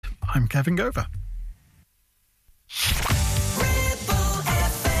I'm Kevin Gover.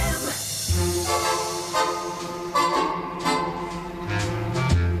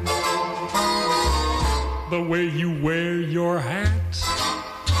 The way you wear your hat,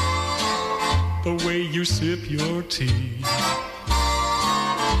 the way you sip your tea,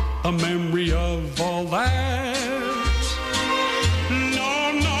 a memory of all that.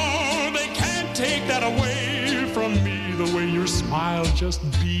 No, they can't take that away from me. The way your smile just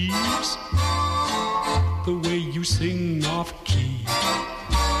beams, the way you sing off key,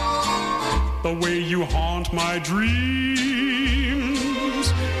 the way you haunt my dreams.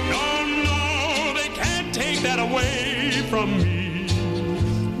 No, they can't take that away from me.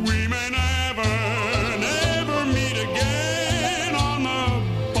 We may never meet again on the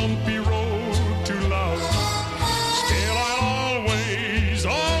bumpy road to love. Still I'll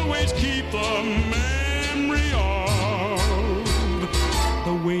always keep the memory of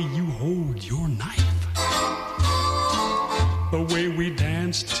the way you hold your knife, the way we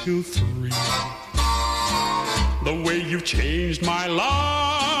danced till 3, the way you've changed my life.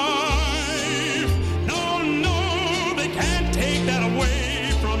 No, they can't take that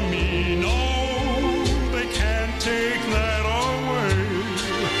away from me. No, they can't take that away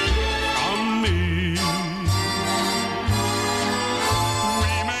from me.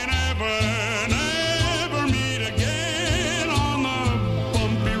 We may never meet again on the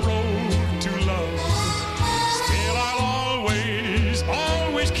bumpy road to love. Still I'll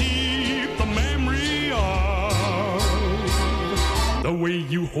always keep the memory of the way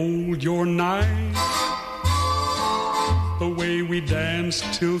you hold your knife, the way we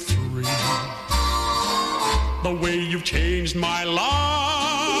danced till 3, the way you've changed my life.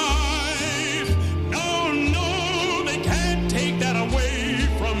 No, they can't take that away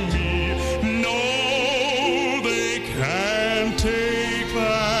from me. No, they can't take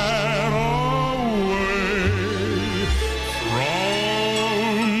that away from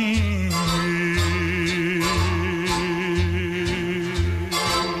me.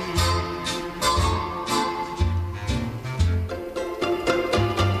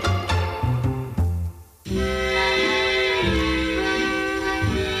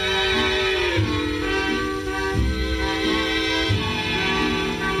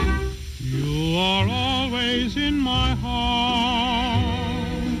 You are always in my heart,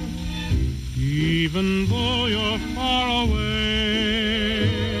 even though you're far away.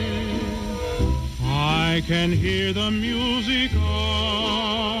 I can hear the music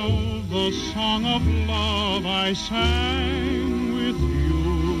of the song of love I sang with you.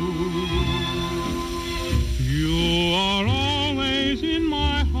 You are always in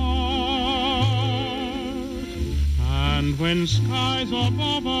my heart, and when skies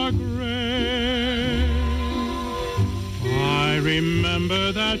above are gray, I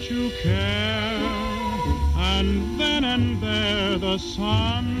remember that you care, and then and there the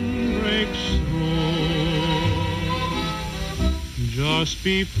sun breaks through. Just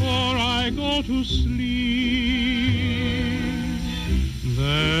before I go to sleep,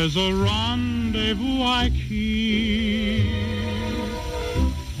 there's a rendezvous I keep,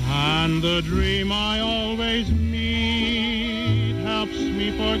 and the dream I always meet helps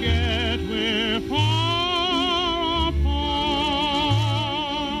me forget we're far apart.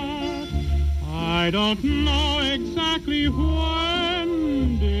 I don't know exactly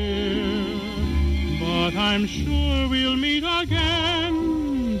when, dear, but I'm sure we'll meet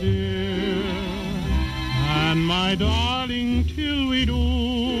again, dear. And my darling, till we do,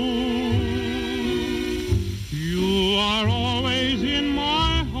 you are always in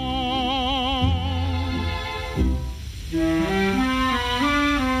my heart.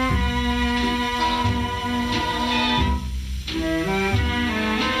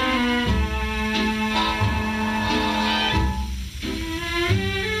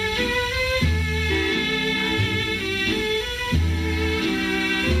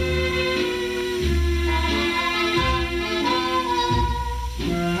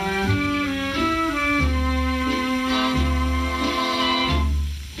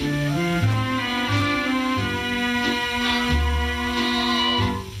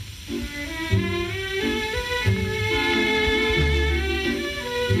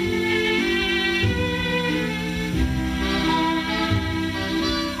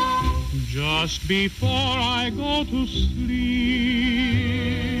 Just before I go to sleep,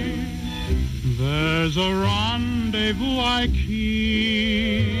 there's a rendezvous I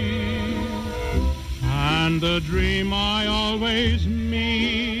keep, and the dream I always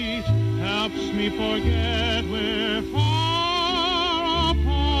meet helps me forget we're far apart.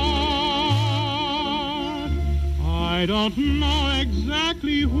 I I don't know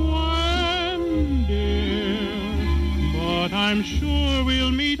exactly when, dear, but I'm sure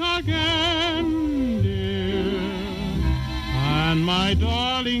we'll meet again, dear. And my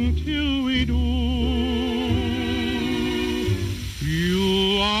darling, till we do,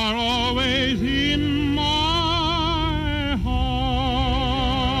 you are always in my heart.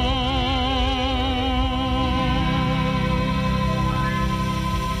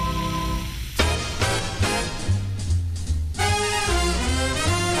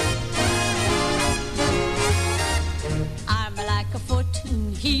 I'm like a foot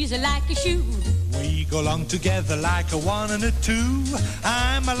and he's like a shoe. We go along together like a one and a two.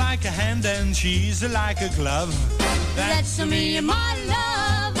 I'm like a hand and she's like a glove. That's me and my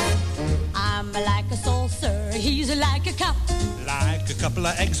love. I'm like a saucer, he's like a cup. Like a couple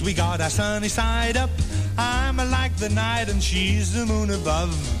of eggs, we got our sunny side up. I'm like the night and she's the moon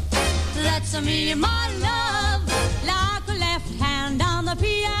above. That's me and my love. Like a left hand on the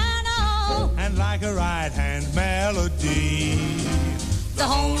piano, And like a right hand melody. the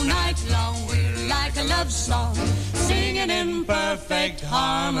whole night long we're like a love song, singing in perfect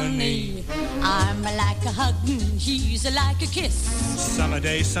harmony. I'm like a hug and he's like a kiss. Summer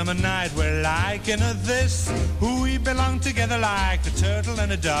day, summer night, we're like in a this. We belong together like a turtle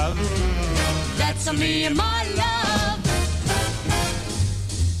and a dove. That's me and my love.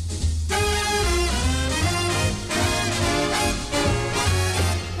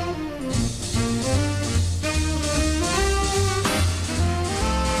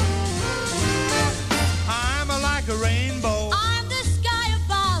 I'm like a rainbow. I'm the sky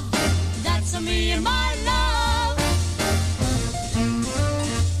above. That's me and my love.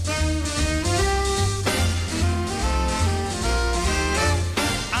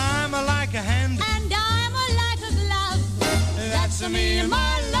 I'm like a hand. And I'm like a glove. That's me and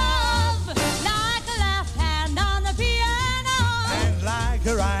my love. Like a left hand on the piano, And like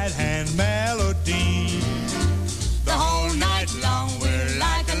a right hand melody. the whole night long we're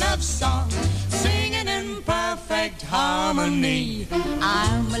like a love song, singing in perfect harmony.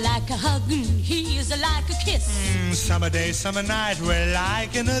 I'm like a hug and he's like a kiss. Summer day, summer night, we're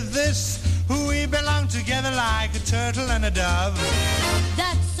like in a this. We belong together like a turtle and a dove.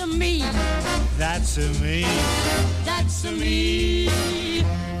 That's me. That's me. That's me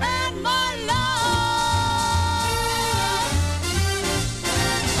and my love.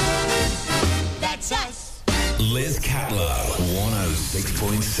 That's us. Liz Catlow,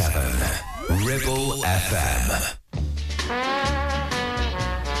 106.7 Ribble FM.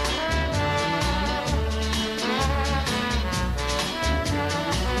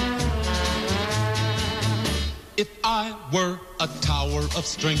 If I were a tower of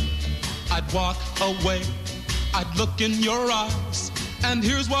strength, I'd walk away, I'd look in your eyes, and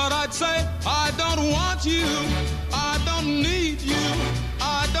here's what I'd say: I don't want you, I don't need you,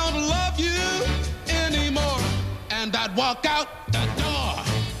 I don't love you anymore. And I'd walk out the door.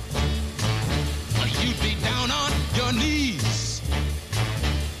 You'd be down on your knees,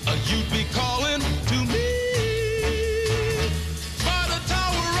 you'd be calling to me. But a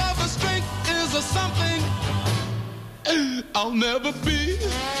tower of a strength is a something I'll never be.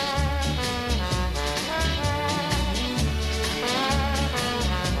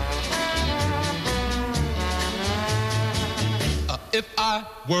 If I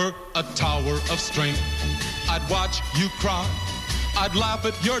were a tower of strength, I'd watch you cry, I'd laugh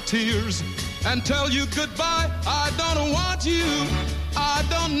at your tears and tell you goodbye. I don't want you, I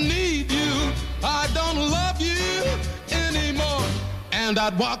don't need you, I don't love you anymore. And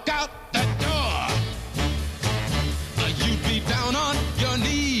I'd walk out that door. You'd be down on your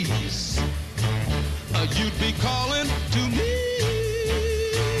knees, you'd be calling to me.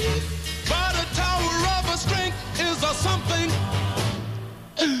 But a tower of a strength is a something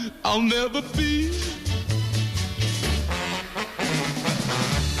I'll never be.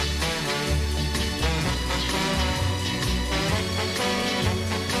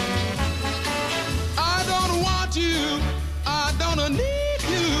 I don't want you, I don't need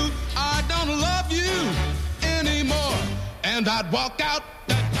you, I don't love you anymore. And I'd walk out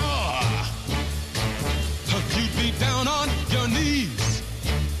that door. You'd be down on your knees,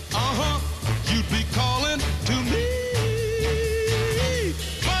 you'd be calling to me.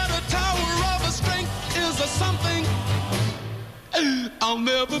 But a tower of a strength is a something I'll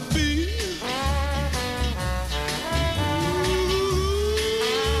never be.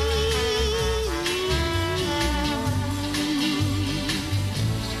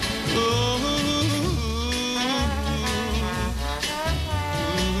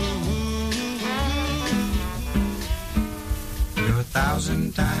 You're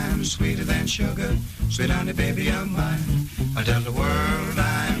 1,000 times sweeter than sugar, sweet honey, baby of mine. I'll tell the world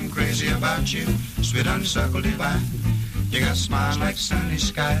I'm crazy about you, sweet honeysuckle divine. You got a smile like sunny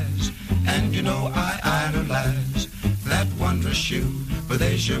skies, and you know I idolize that wondrous you with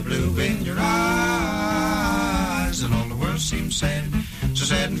azure blue in your eyes. And all the world seems sad, so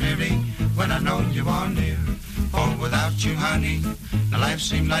sad and dreary when I know you are near. For without you, honey, the life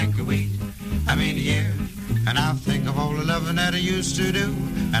seemed like a week, I mean a year. And I think of all the loving that I used to do,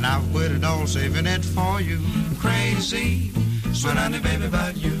 and I've quit it all saving it for you. I'm crazy, sweet honey, baby,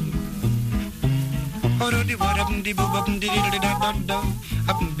 about you. Oh, do what up and boo up and did it da da da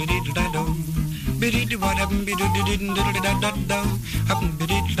up and bid it da do. Bid it what up and bid it da da da up and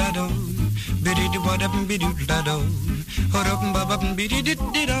bid it da do. Bid it what up and bid it da do. Hold up and bob up and bid it do.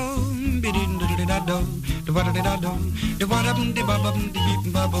 Bid it da do. The what da do. The what up and the bob up and the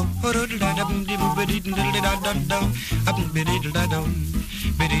beat bubble. Hold up da da and the bid it da da da up and bid it da do.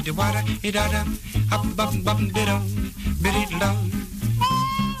 Bid it what it da da up up up and bid it bid it da.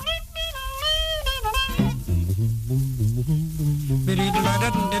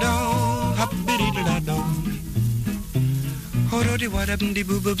 Biddy-da-da-da-da, hop biddy-da-da-da.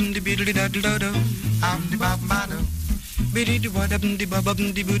 Ho-do-de-wa-da-bum-de-boo-bum-de-biddy-da-da-da-da. Am-de-ba-ba-da.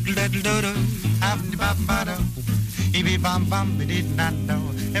 Biddy-de-wa-da-bum-de-ba-bum-de-boo-da-da-da-da. Am-de-ba-ba-da. Ibi-bam-bam biddy-da-da.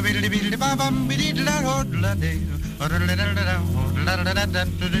 Biddy-de-biddy-da-ba-bum biddy-da-da-da-da-da.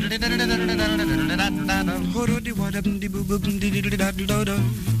 Ho-do-de-wa-da-bum-de-boo-bum-de-biddy-da-da-da-da.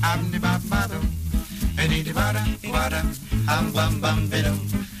 Am-de-ba-ba-da. Biddy-de-ba-da, wa-da. Am bum bum bidum,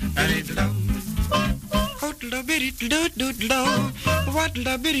 biddy do. What la biddy do do do? What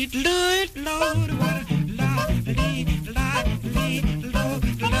la biddy do do?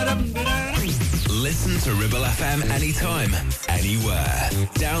 Listen to Ribble FM anytime, anywhere.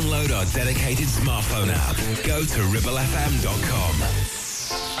 Download our dedicated smartphone app. Go to ribblefm.com.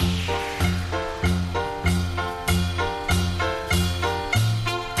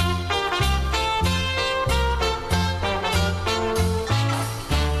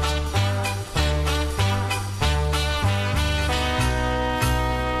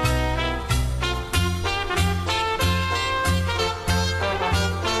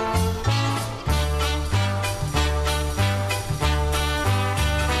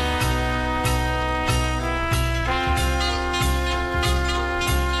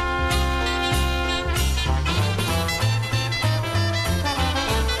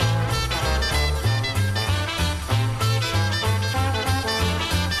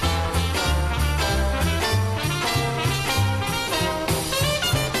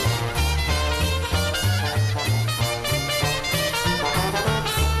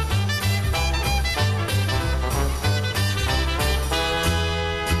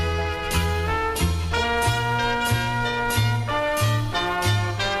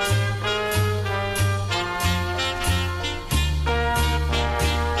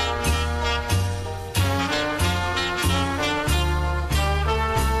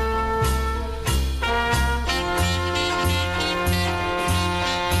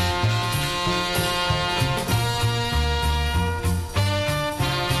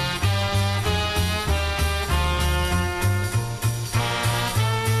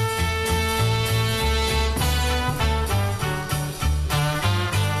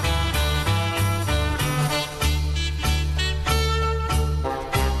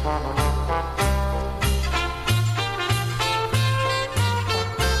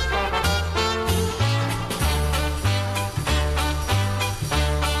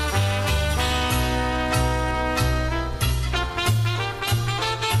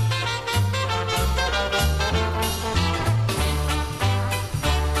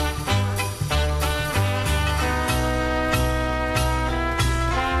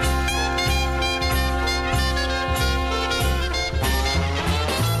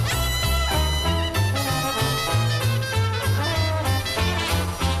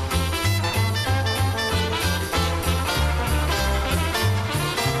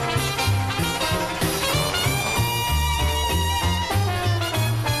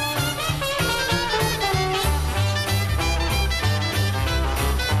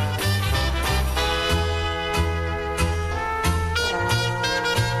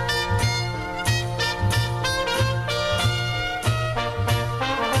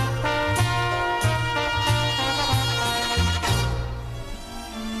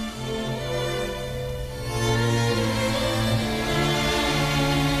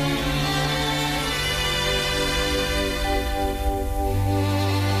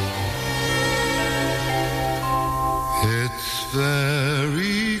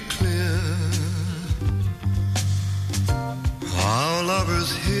 very clear. Our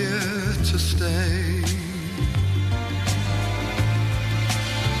lover's here to stay.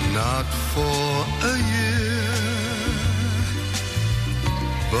 not for a year,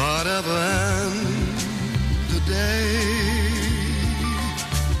 but ever and a day.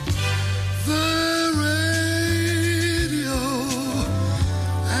 The radio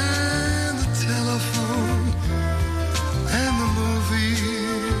and the telephone and the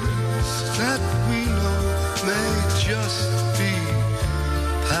movies that we know may just be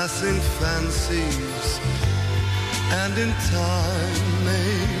passing fancies, and in time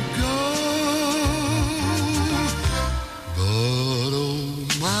may go. But oh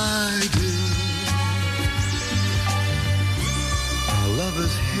my dear, our love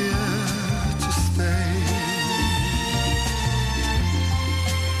is here to stay.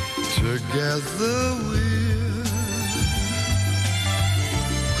 Together we're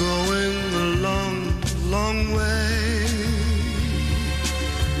going a long, long way.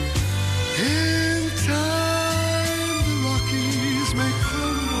 In time the Rockies may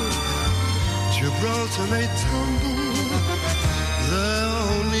crumble, Gibraltar may tumble, they're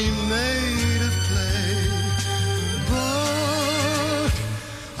only made of clay, but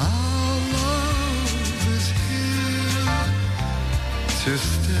our love is here to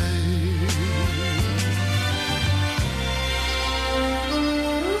stay.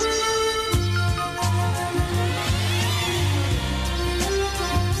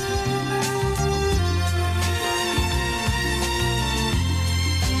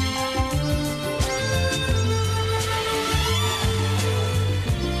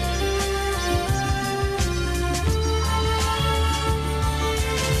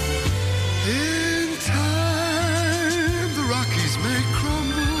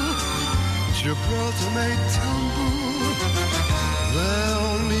 Gibraltar may tumble, they're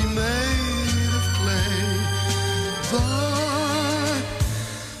only made of clay, but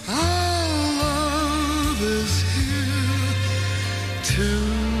our love is here to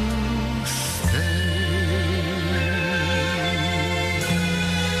stay.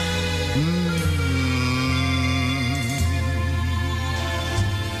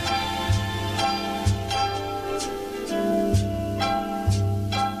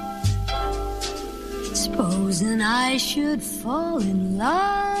 Supposing I should fall in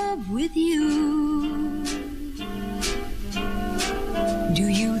love with you, do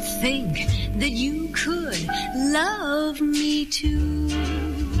you think that you could love me too?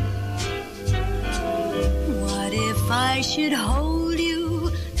 What if I should hold you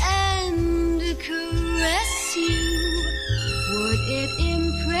and caress you? Would it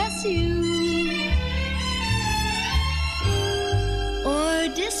impress you or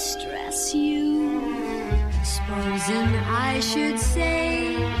distress you? Supposing I should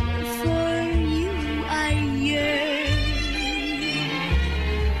say, for you I yearn,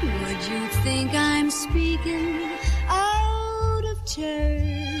 would you think I'm speaking out of turn?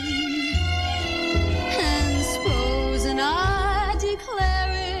 And supposing I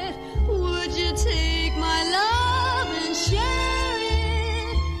declare it, would you take my love and share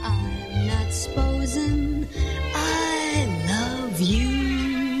it? I'm not supposing I love you.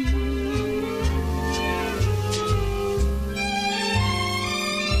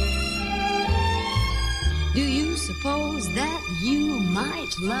 Suppose that you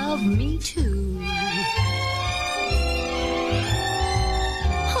might love me too.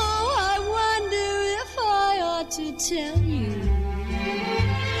 Oh, I wonder if I ought to tell you.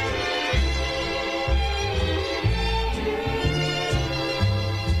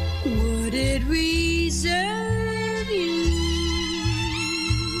 Would it reserve you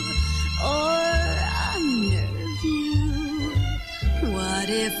or unnerve you? What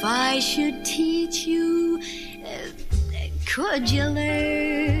if I should teach you? Could you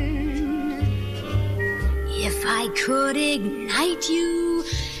learn? If I could ignite you,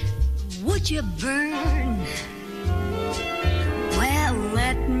 would you burn? Well,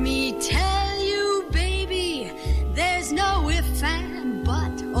 let me tell you, baby, there's no if and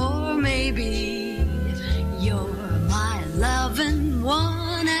but or maybe. You're my loving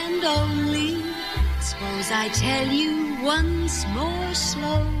one and only. Suppose I tell you once more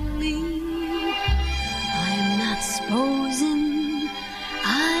slowly, I'm not supposing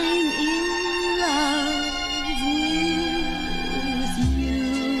I'm in love with you.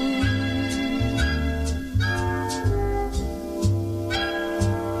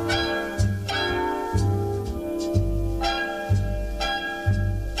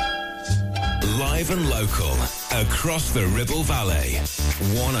 Live and local, across the Ribble Valley,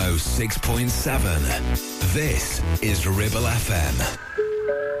 106.7. This is Ribble FM.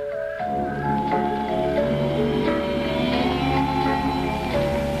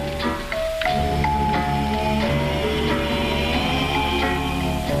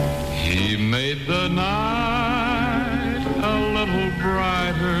 He made the night a little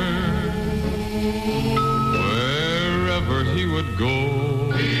brighter. Wherever he would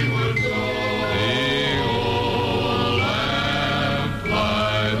go, the old lamplighter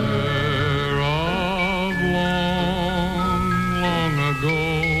of long, long ago.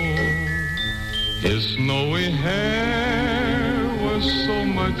 His snowy hair was so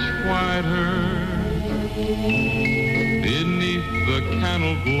much whiter beneath the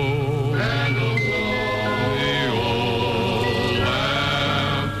candle glow. The old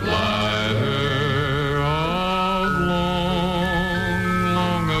lamplighter of long,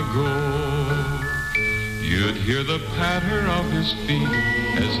 long ago. You'd hear the patter of his feet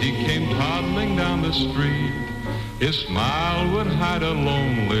as he came toddling down the street. His smile would hide a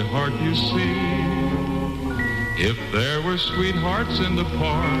lonely heart, you see. If there were sweethearts in the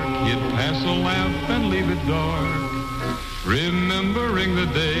park, he'd pass a lamp and leave it dark, remembering the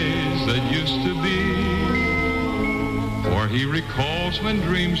days that used to be. For he recalls when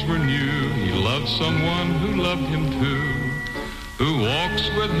dreams were new, he loved someone who loved him too, who walks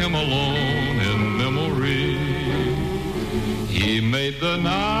with him alone in memory. He made the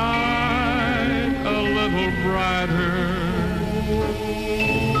night a little brighter.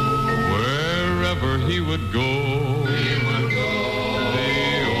 Wherever he would go, the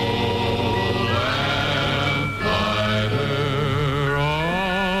old lamplighter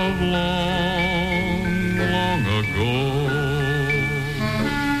of long, long ago.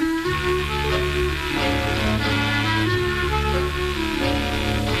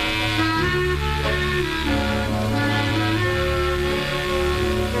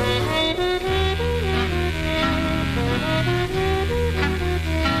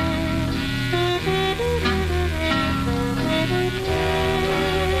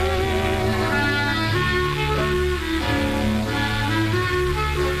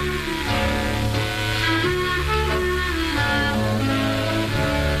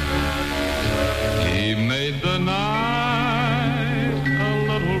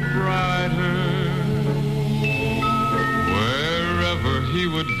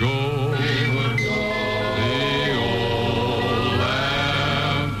 Go. The old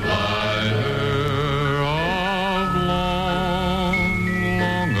lamplighter of long,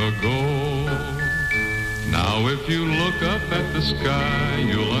 long ago. Now if you look up at the sky,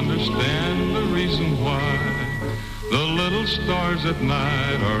 you'll understand the reason why the little stars at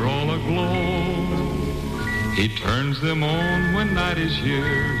night are all aglow. He turns them on when night is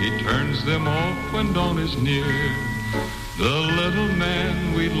here, he turns them off when dawn is near. The little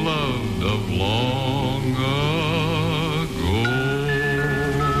man we loved of long ago.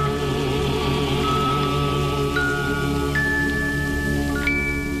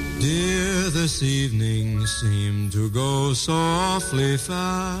 Dear, this evening seemed to go so awfully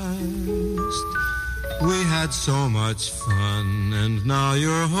fast. We had so much fun, and now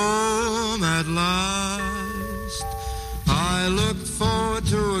you're home at last. I looked forward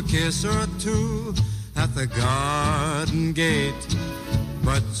to a kiss or two at the garden gate,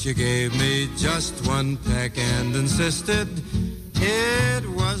 but you gave me just one peck and insisted it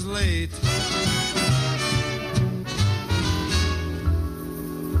was late.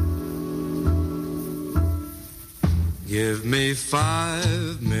 Give me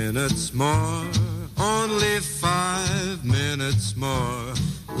 5 minutes more, only 5 minutes more.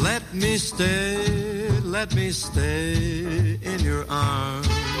 Let me stay in your arms.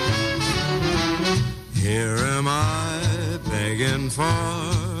 Here am I begging for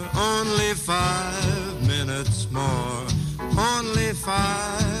only 5 minutes more, only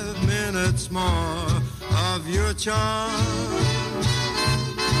 5 minutes more of your charm.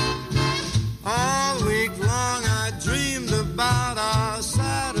 All week long I dreamed about our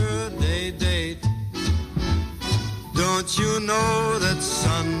Saturday date. Don't you know that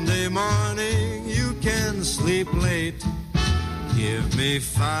Sunday morning you can sleep late? Give me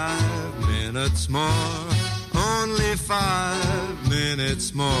 5 minutes more, only 5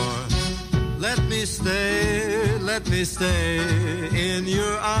 minutes more. Let me stay in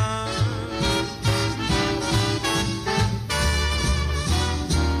your arms.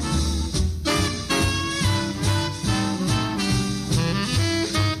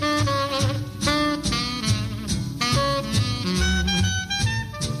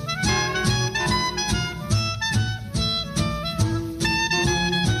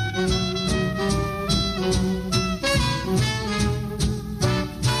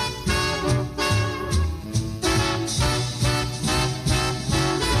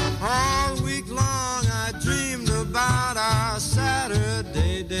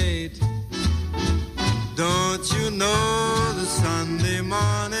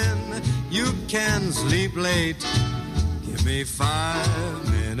 You can sleep late. Give me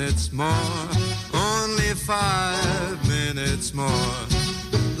 5 minutes more. Only 5 minutes more.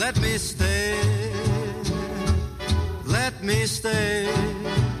 Let me stay. Let me stay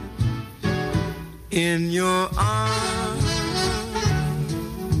in your arms.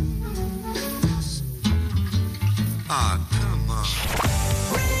 Ah, come on.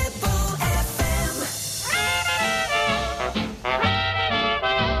 Ripple FM.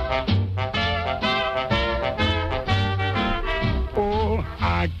 Oh,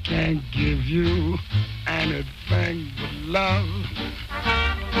 I can't give you anything but love.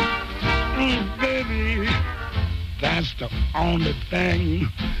 Baby, that's the only thing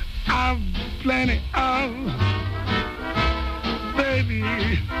I've plenty of. Baby,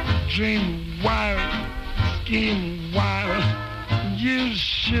 dream wild, scheme wild. You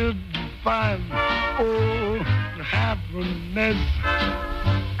should find, oh, happiness.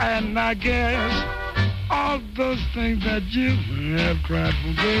 And I guess all those things that you have cried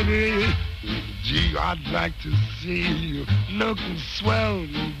for, baby. Gee, I'd like to see you looking swell,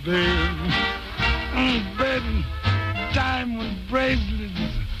 baby. Baby, diamond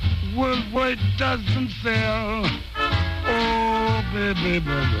bracelets, wood weight doesn't sell. Oh, baby,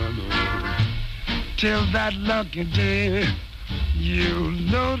 baby, till that lucky day, you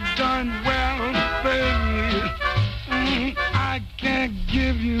know darn well, baby, I can't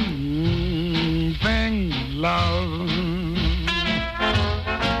give you things, love.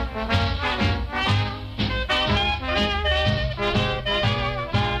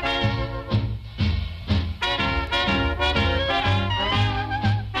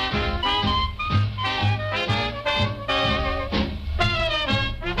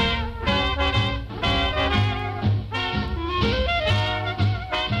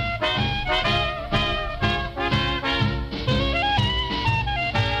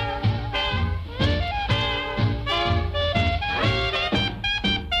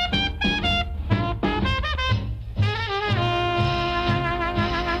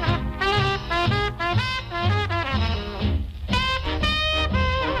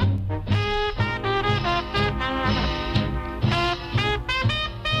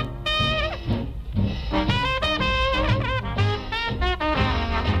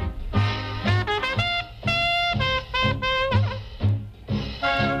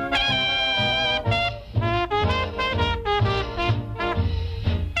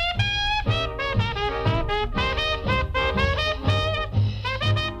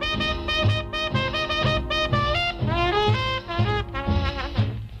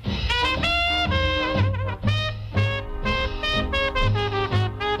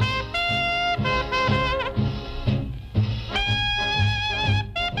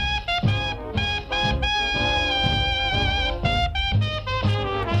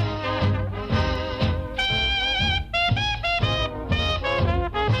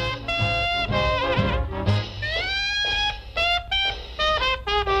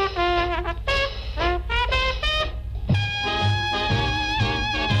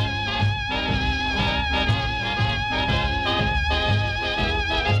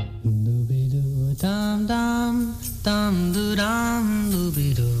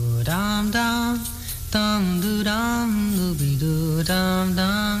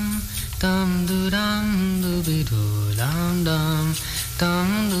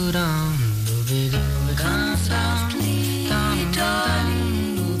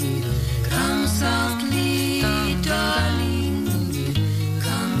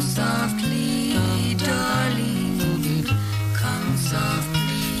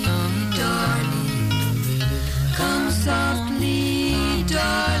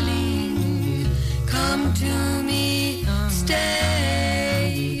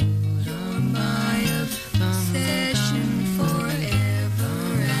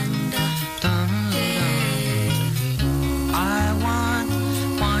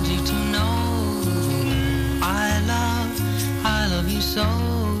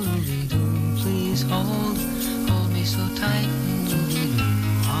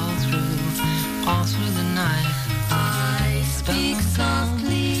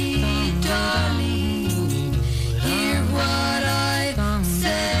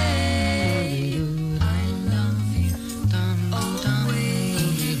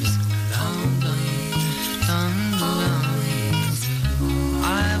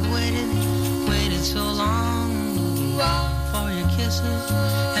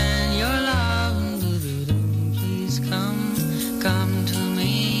 Come to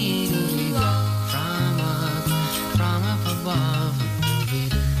me from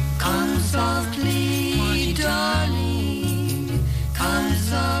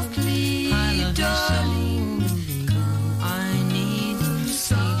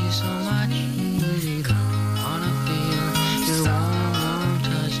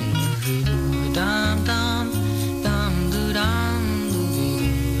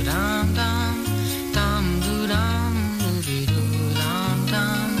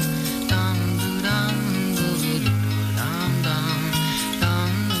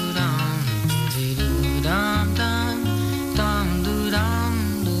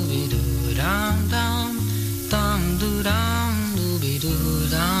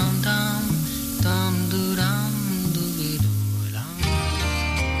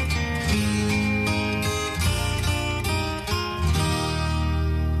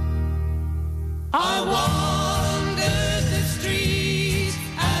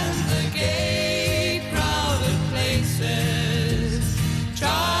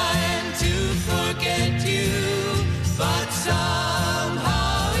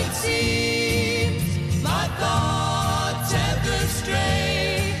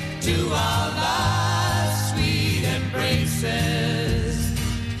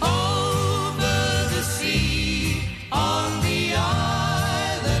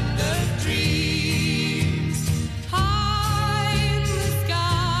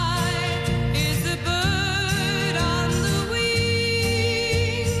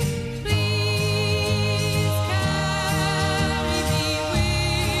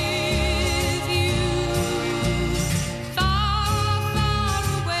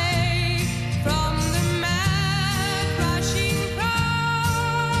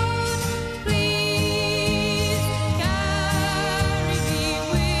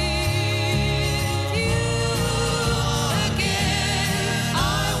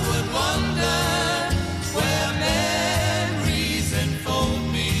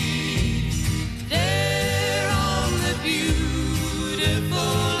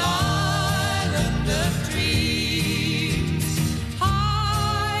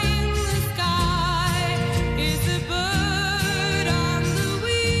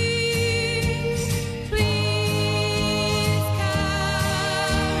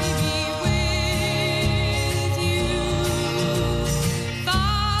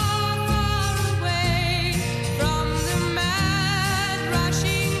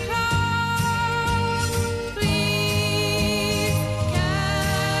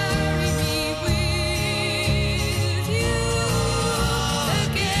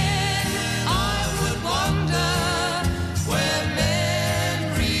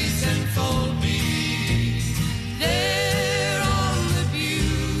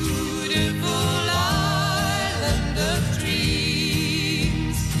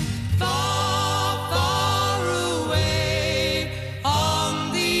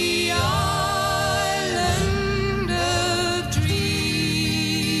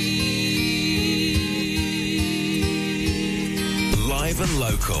live and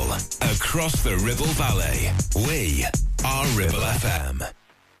local, across the Ribble Valley. We are Ribble FM.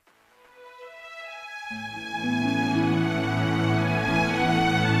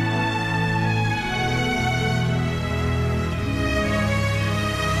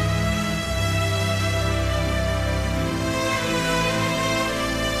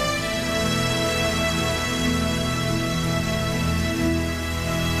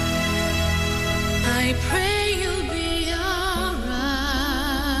 I pray you'll be alright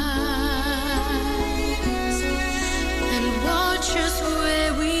and watch us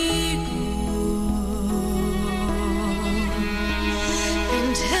where we go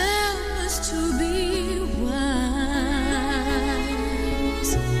and help us to be wise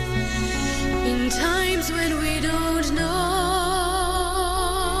in times when we don't know.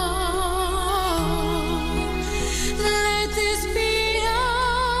 Let this be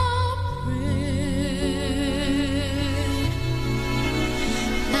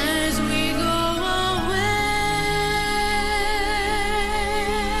as we go away.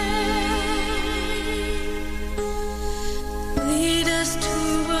 Lead us to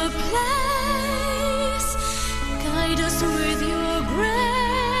a place, guide us with your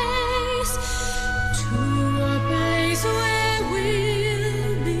grace, to a place where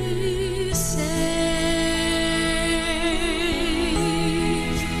we'll be safe.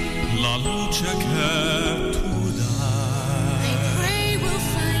 La luce che tu dai I pray we'll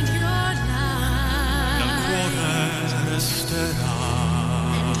find your nel light cuore resterà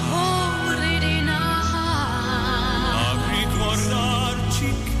and hold it in our heart. a ricordarci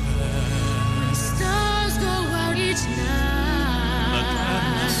che Stars go out each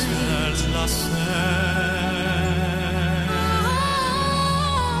l'eterna night. stella sei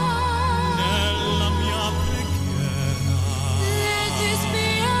nella mia preghiera. Let this be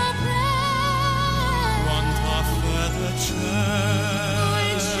our prayer. Quanta fede c'è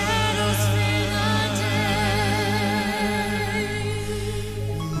When shadows fill the day.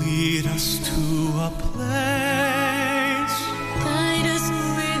 lead us to a place, Guide us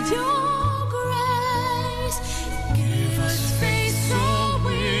with your grace. Give us faith so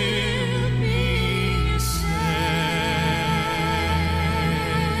we'll be safe.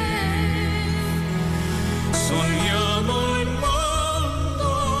 sogniamo il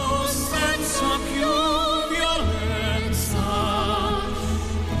mondo senza più violenza,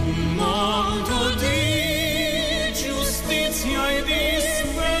 un mondo di giustizia e di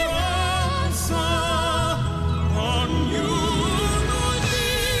speranza. Ognuno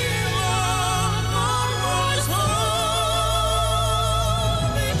viva con noi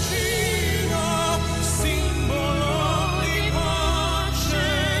vicino, simbolo di pace,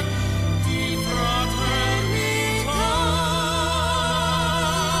 di fraternità.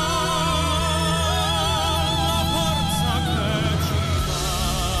 La forza che ci dà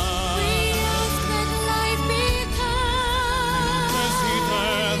We ask that life become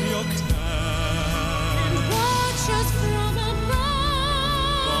desiderio che watch us from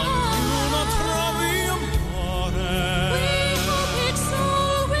ognuno above. trovi amore We hope it's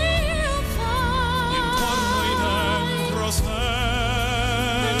all we'll intorno e find. dentro sé.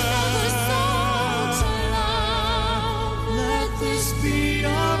 Another soul to love. Let this be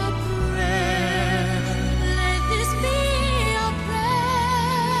our prayer. Let this be our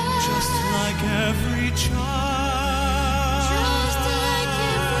prayer. Just like every child, Just like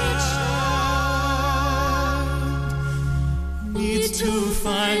every child needs to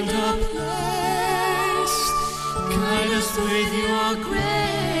find a place. Guide us with your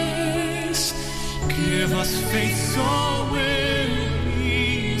grace. Give us faith so we'll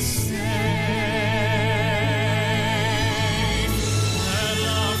be safe.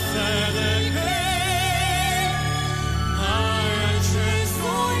 Nella fede che hai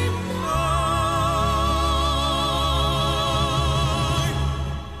acceso in noi.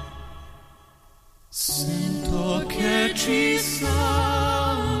 Sento che ci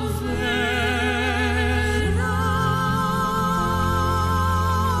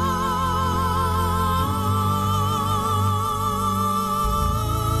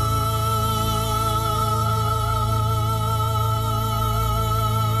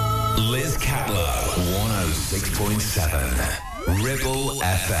Liz Catlow, 106.7 Ribble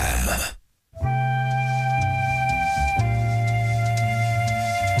FM.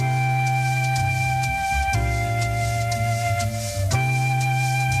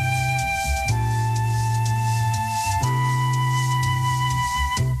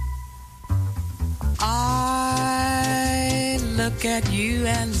 I look at you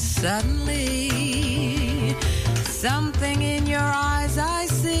and suddenly something in your eyes I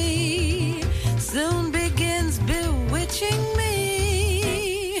see soon begins bewitching me.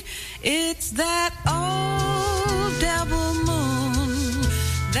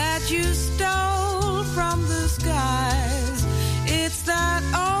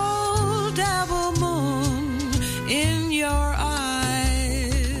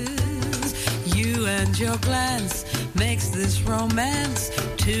 your glance makes this romance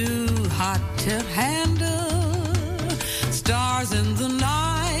too hot to handle. Stars in the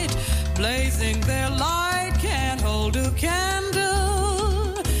night, blazing their light, can't hold a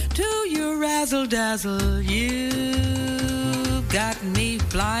candle to your razzle-dazzle. You got me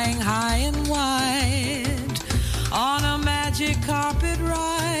flying high and wide on a magic carpet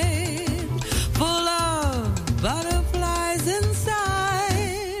ride, full of butterflies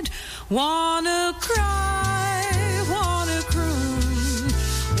inside. Wanna cry, wanna croon,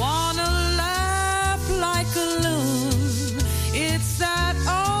 wanna laugh like a loon. It's that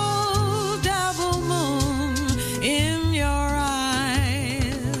old double moon in your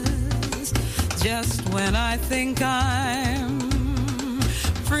eyes. Just when I think I'm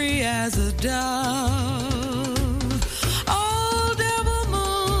free as a dove,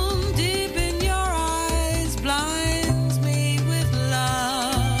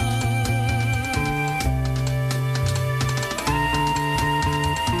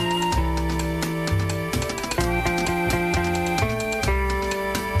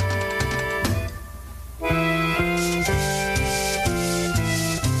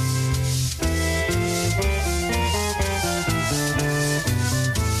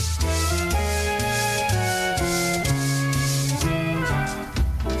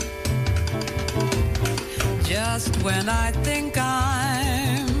 when I think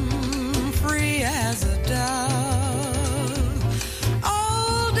I'm free as a dove.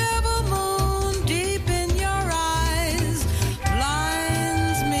 Old devil moon deep in your eyes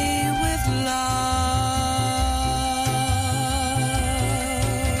blinds me with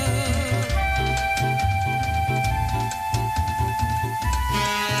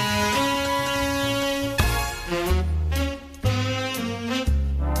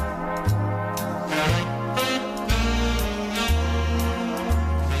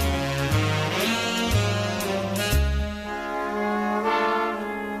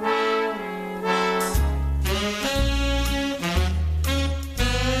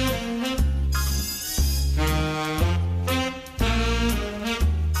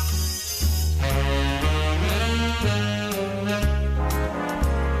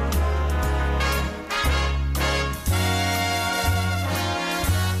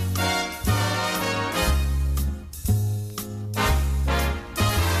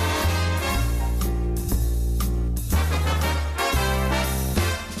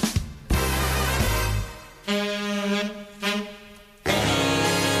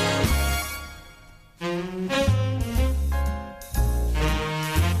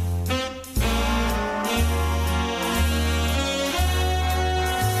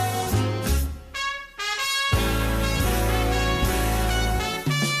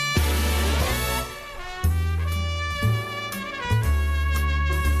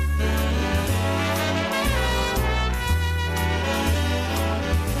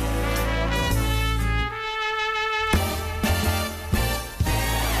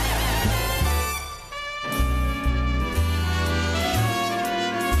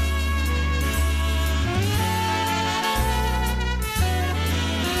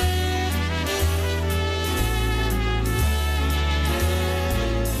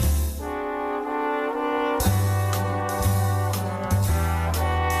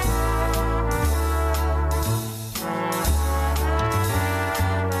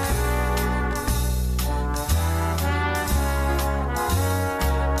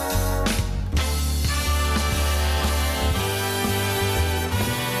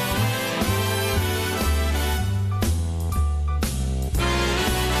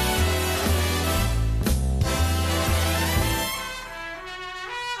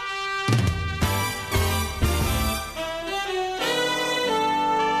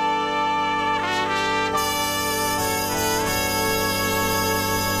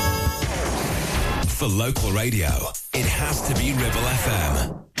For local radio, it has to be Ribble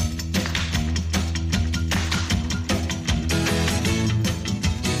FM.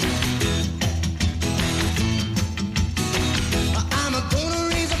 I'm gonna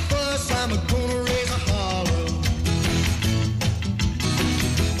raise a fuss, I'm gonna raise a holler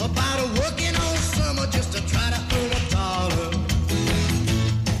about working all summer just to try to earn a dollar.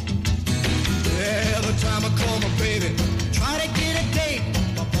 Every time I call my baby, try to get a date,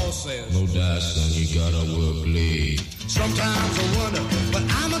 my boss says, no dice, son, you gotta work late. Sometimes I wonder what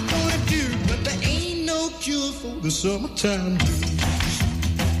I'm gonna do, but there ain't no cure for the summertime blues.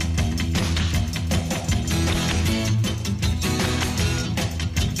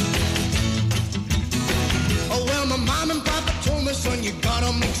 Oh well, my mom and papa told me, son, you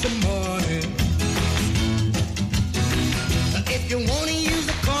gotta make some money. If you wanna use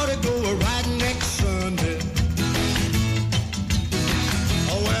a car to go a ride next Sunday,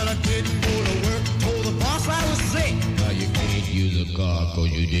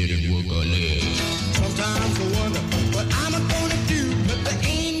 'cause you didn't work a leg. Sometimes I wonder what I'm gonna do, but there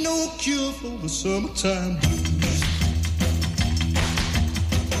ain't no cure for the summertime blues.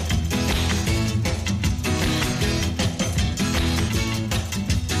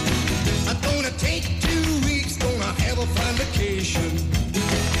 I'm gonna take 2 weeks, gonna have a fine vacation.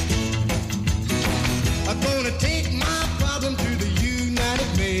 I'm gonna take my problem to the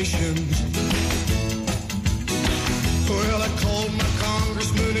United Nations. Well, I called my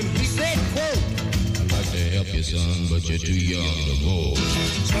congressman and he said, quote, I'd like to help you, son, but you're too young to vote.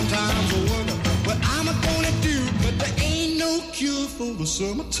 Sometimes I wonder what I'm gonna do, but there ain't no cure for the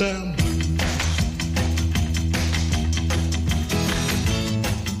summertime blues.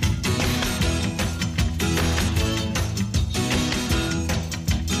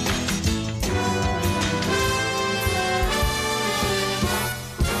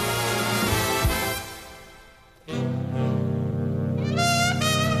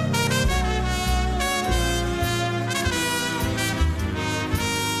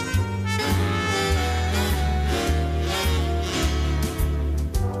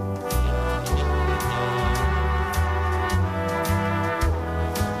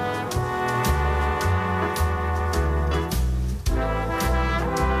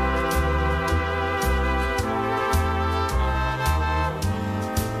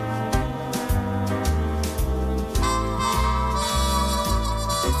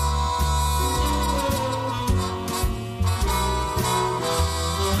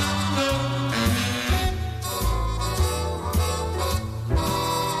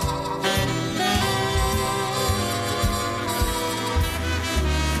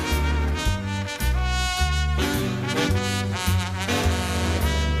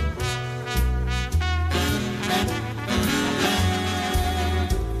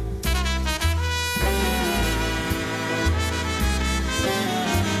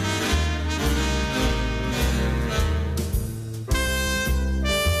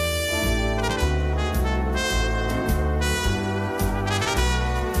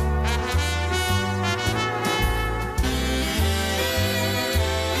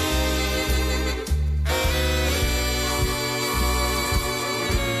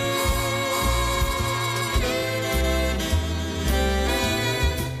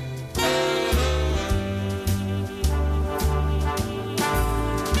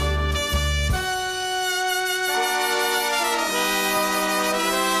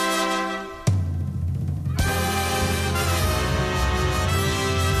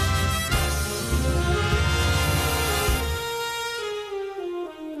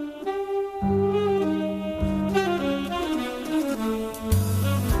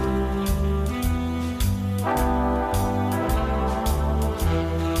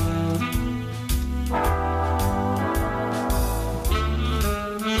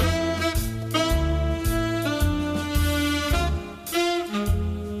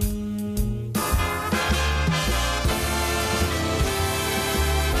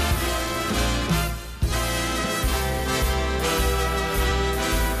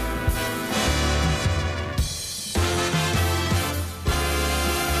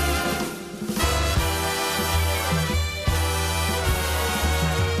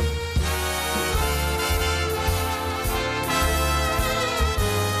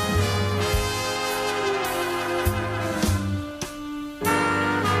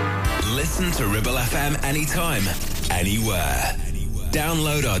 Listen to Ribble FM anytime, anywhere.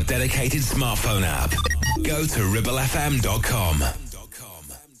 Download our dedicated smartphone app. Go to ribblefm.com.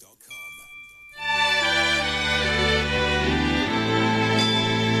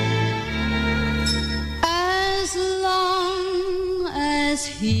 As long as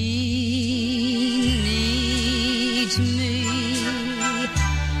he needs me,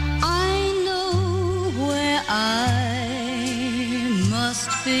 I know where I must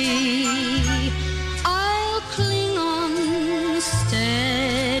be. I'll cling on steadfastly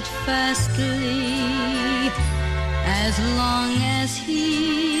as long as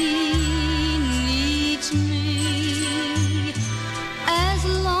he needs me, as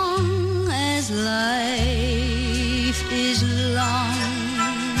long as life is long.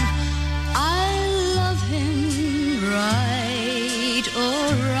 I love him right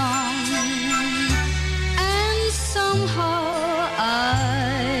or wrong, and somehow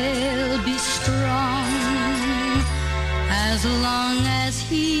I'll be strong as long as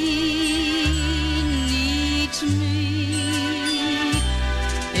he needs me.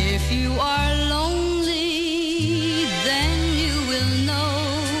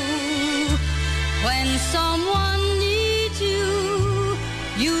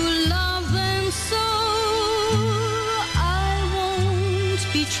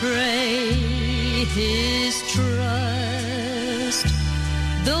 betray his trust,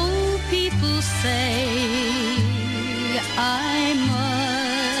 though people say I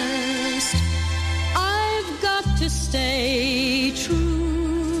must. I've got to stay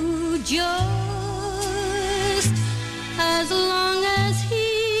true just as long as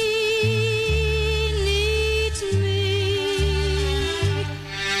he needs me.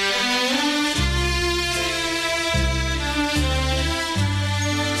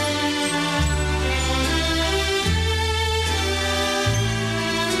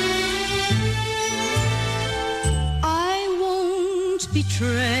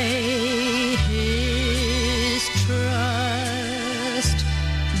 Betray his trust,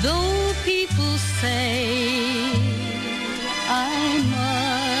 though people say I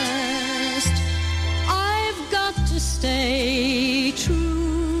must. I've got to stay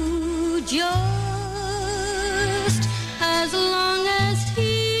true just as long as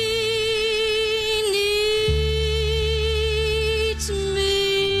he needs me.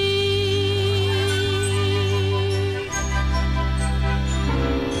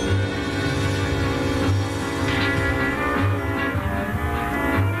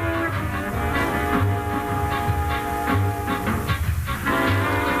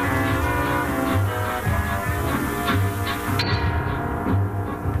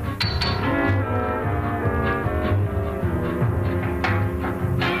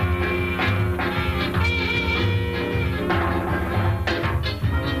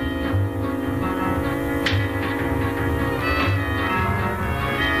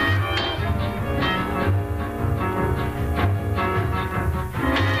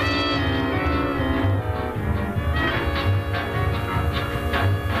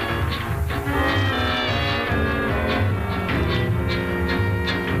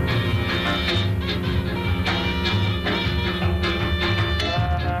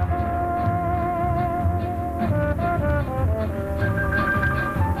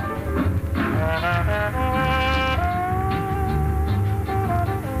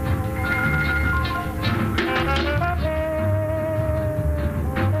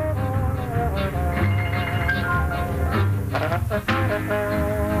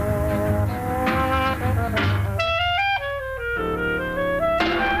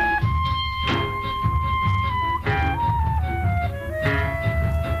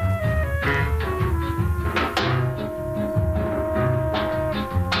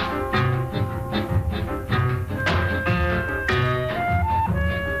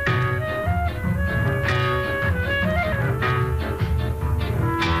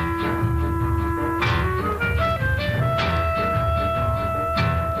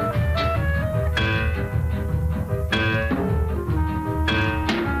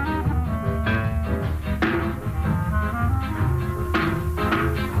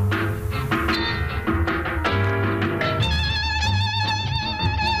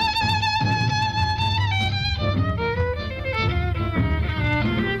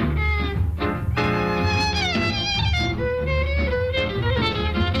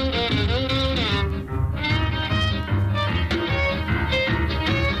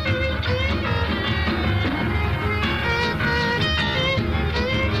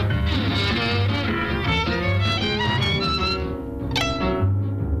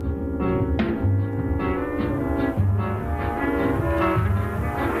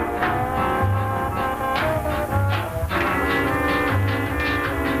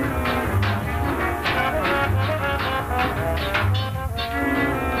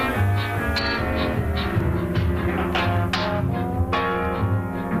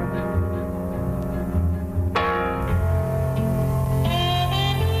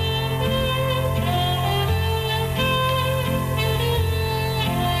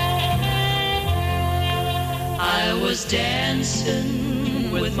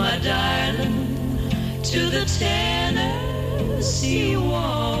 Dancing with my darling to the Tennessee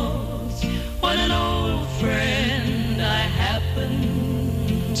waltz when an old friend I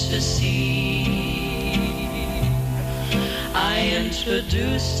happened to see. I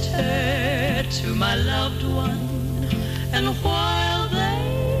introduced her to my loved one, and while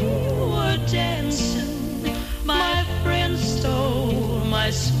they were dancing, my friend stole my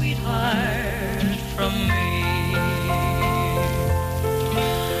sweetheart from me.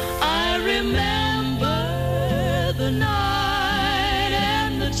 Remember the night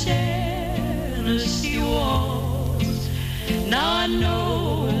and the Tennessee waltz. Now I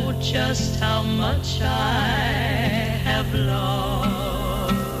know just how much I have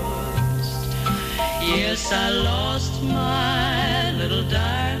lost. Yes, I lost my little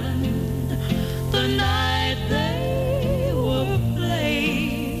darling the night they were playing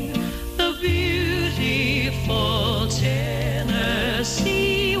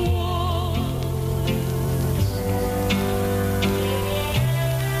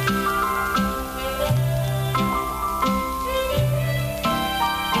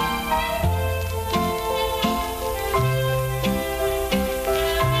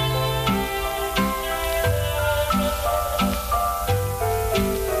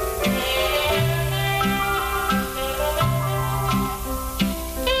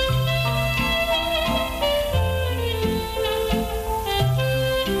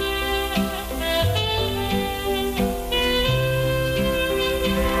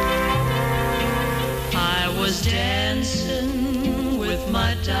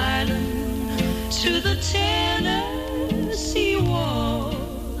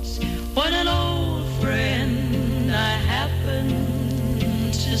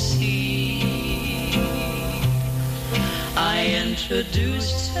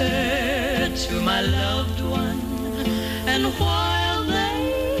introduced her to my loved one, and while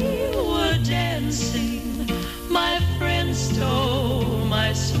they were dancing, my friend stole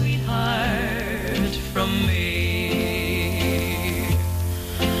my sweetheart from me.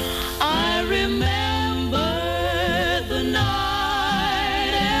 I remember the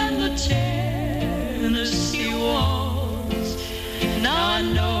night and the Tennessee waltz. Now I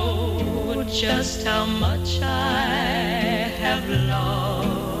know just how much I have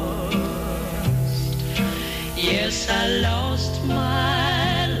lost. Yes, I lost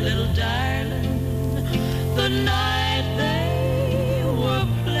my little darling the night they were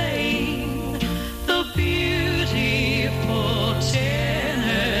playing the beautiful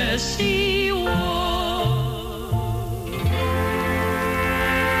Tennessee waltz.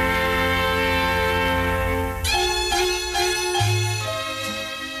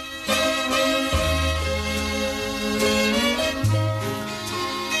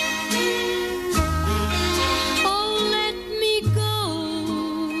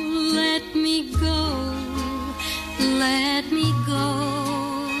 Let me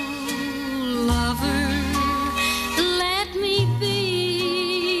go, lover. Let me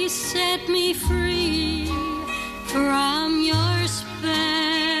be, set me free from your spell.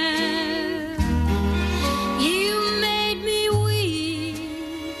 You made me weak,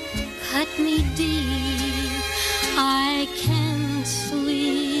 cut me deep. I can't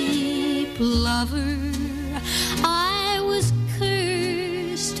sleep, lover. I was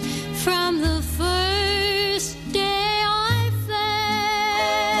cursed from the first day I fell.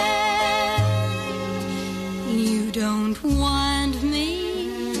 You don't want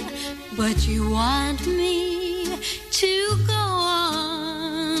me, but you want me to go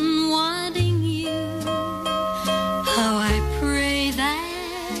on wanting you. How I pray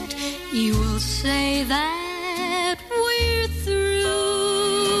that you will say that we're through.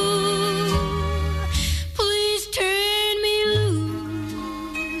 Please turn me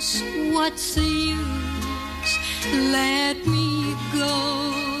loose. What's the use? Let me go,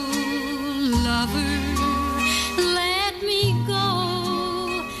 lover. Let me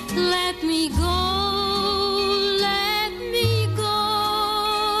go. Let me go. Let me go.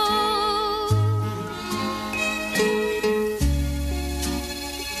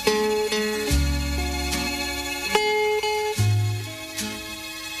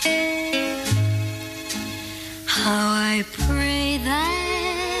 How I pray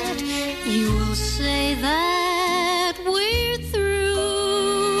that you will say that we're through.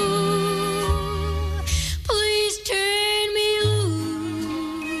 Please turn me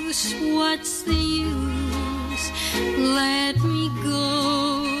loose. What's the use? Let me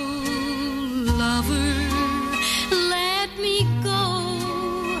go, lover. Let me go.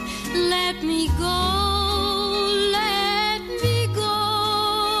 Let me go. Let me go.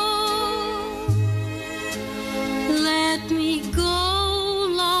 Let me go,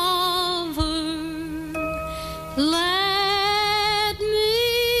 lover. Let me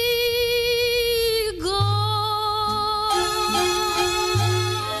go.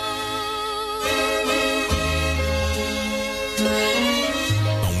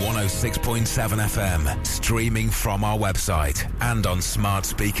 On 106.7 FM, streaming from our website and on smart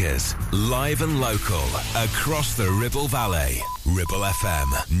speakers, live and local, across the Ribble Valley. Ribble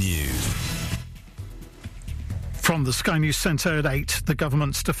FM News. From the Sky News Centre at 8, the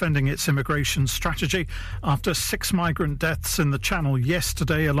government's defending its immigration strategy after 6 migrant deaths in the Channel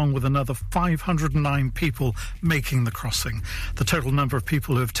yesterday, along with another 509 people making the crossing. The total number of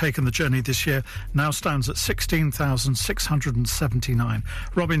people who have taken the journey this year now stands at 16,679.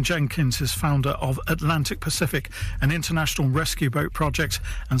 Robin Jenkins is founder of Atlantic Pacific, an international rescue boat project,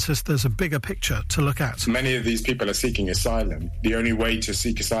 and says there's a bigger picture to look at. Many of these people are seeking asylum. The only way to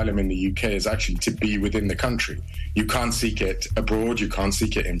seek asylum in the UK is actually to be within the country. You can't seek it abroad, you can't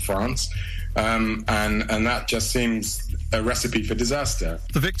seek it in France, and that just seems a recipe for disaster.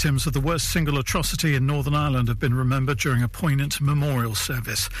 The victims of the worst single atrocity in Northern Ireland have been remembered during a poignant memorial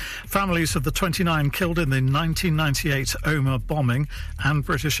service. Families of the 29 killed in the 1998 Omagh bombing and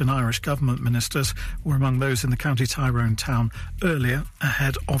British and Irish government ministers were among those in the County Tyrone town earlier,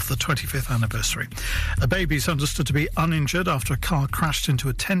 ahead of the 25th anniversary. A baby is understood to be uninjured after a car crashed into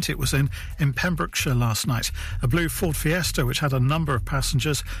a tent it was in Pembrokeshire last night. A blue Ford Fiesta, which had a number of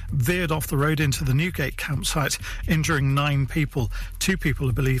passengers, veered off the road into the Newgate campsite, injuring 9 9 people. 2 people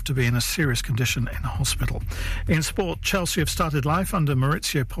are believed to be in a serious condition in hospital. In sport, Chelsea have started life under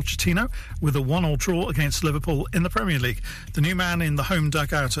Maurizio Pochettino with a 1-1 draw against Liverpool in the Premier League. The new man in the home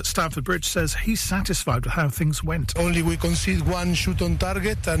dugout at Stamford Bridge says he's satisfied with how things went. Only we conceded 1 shoot on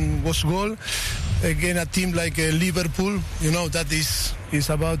target and was goal. Again, a team like Liverpool, that is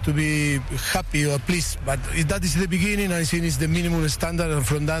about to be happy or pleased. But that is the beginning. I think it's the minimum standard, and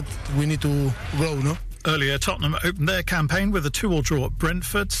from that we need to grow, no? Earlier, Tottenham opened their campaign with a 2-2 draw at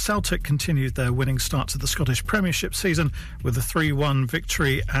Brentford. Celtic continued their winning start to the Scottish Premiership season with a 3-1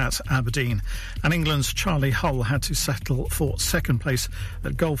 victory at Aberdeen. And England's Charlie Hull had to settle for second place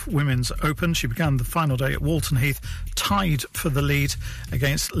at Golf Women's Open. She began the final day at Walton Heath, tied for the lead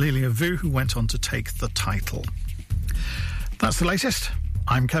against Lilia Vu, who went on to take the title. That's the latest.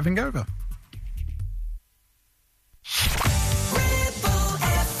 I'm Kevin Gover.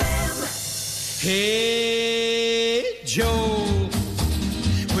 Hey, Joe,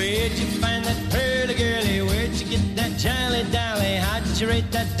 where'd you find that pearly girlie? Where'd you get that jolly dolly? How'd you rate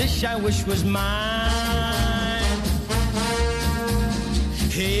that dish I wish was mine?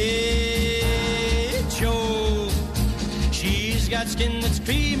 Hey, Joe, she's got skin that's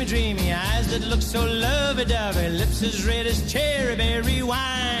creamy, dreamy, eyes that look so lovey-dovey, lips as red as cherry berry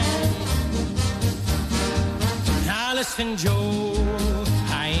wine. Now listen, Joe,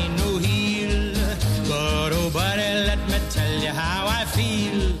 I ain't no heel, but oh buddy, let me tell you how I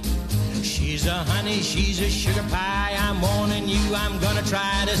feel. She's a honey, she's a sugar pie, I'm warning you, I'm gonna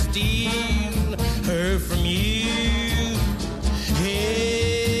try to steal her from you.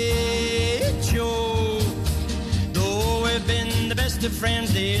 Hey, Joe, though we've been the best of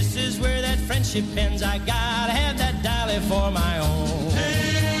friends, this is where that friendship ends. I gotta have that dolly for my own.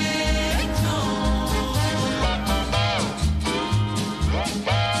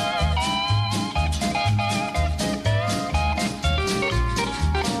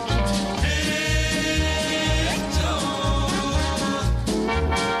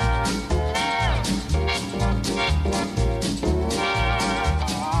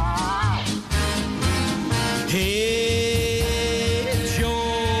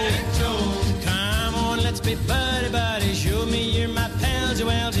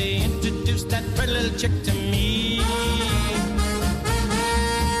 Chick to me.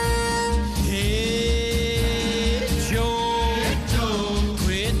 Hey, Joe,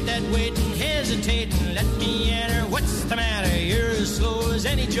 quit that waiting, hesitating, let me enter. What's the matter? You're as slow as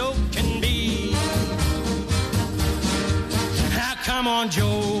any joke can be. Now come on,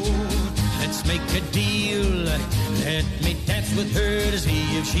 Joe, let's make a deal. Let me dance with her to see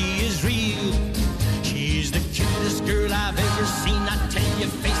if she is real. She's the cutest girl I've ever seen. I tell you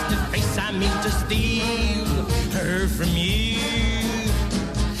face to face, I mean to steal her from you.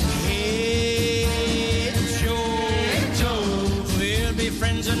 Hey, Joe, we'll be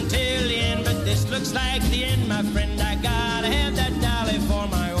friends until the end, but this looks like the end, my friend. I gotta have that dolly for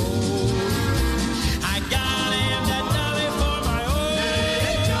my own. I gotta have that dolly for my own.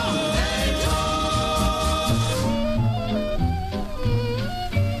 Hey, Joe, hey,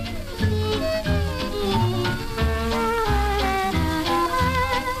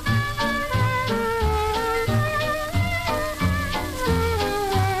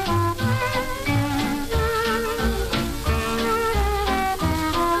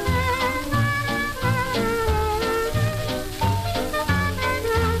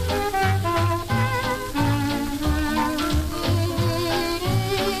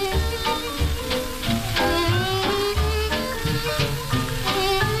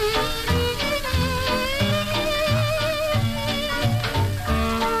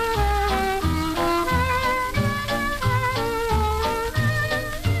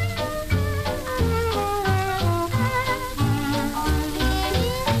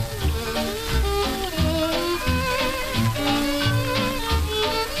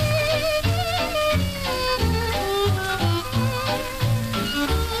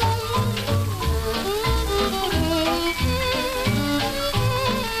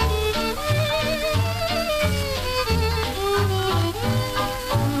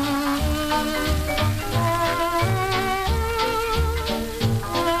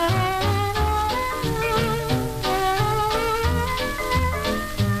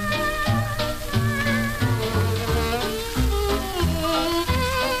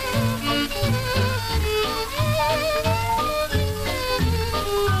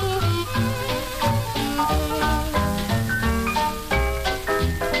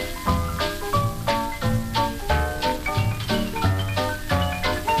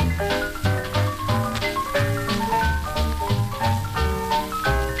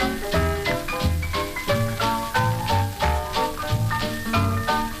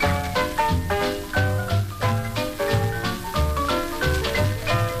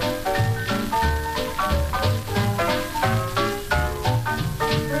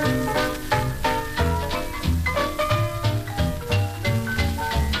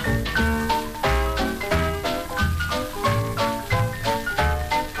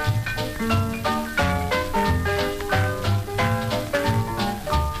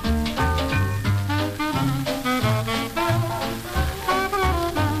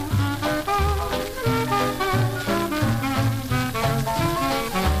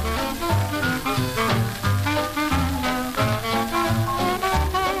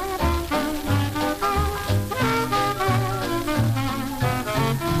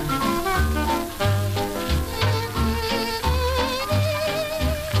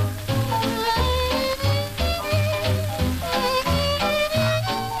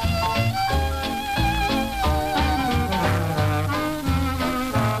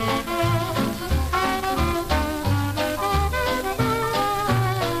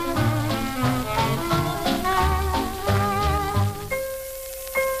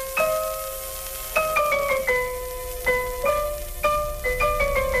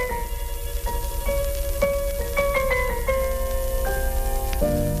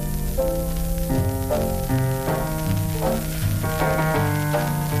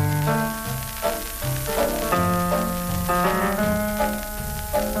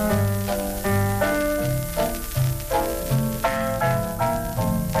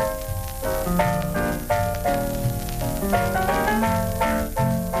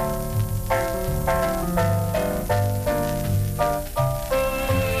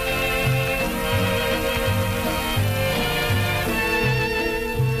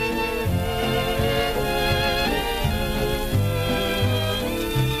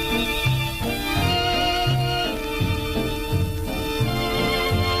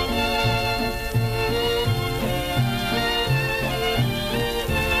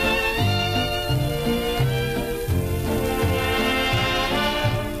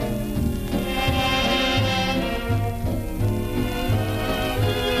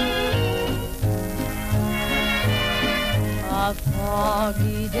 A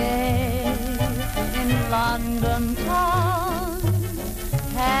foggy day in London town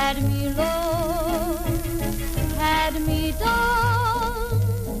had me low, had me down.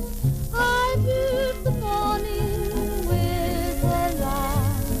 I viewed the morning with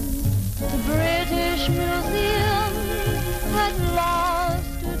alarm. The British Museum had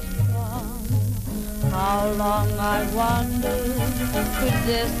lost its charm. How long, I wondered, could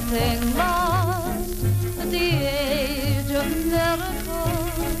this thing last? At the age of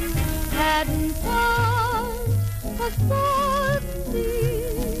miracles hadn't passed, but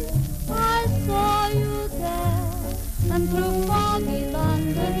suddenly I saw you there, and through foggy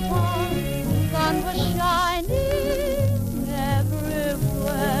London town, the sun was shining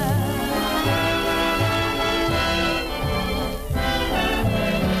everywhere.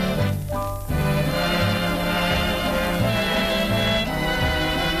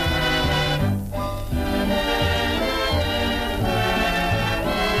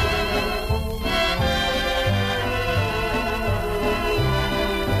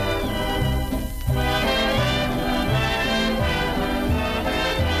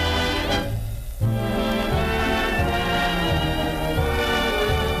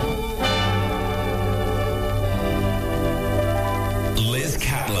 Liz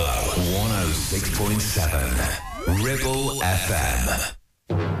Catlow, 106.7 Ribble FM.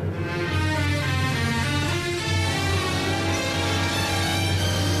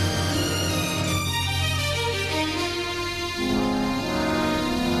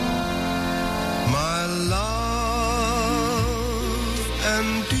 My love and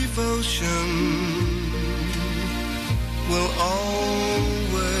devotion will always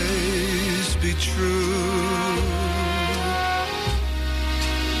be true,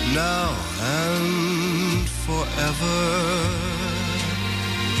 now and forever.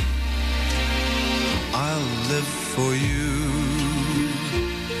 I'll live for you.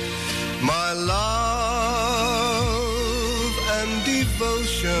 My love and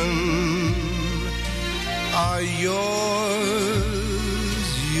devotion are yours,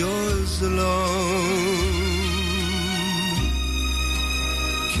 yours alone.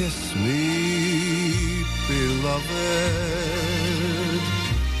 Kiss me, beloved.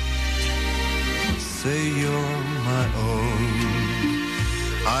 Say you're my own.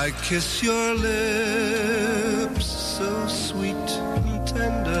 I kiss your lips, so sweet and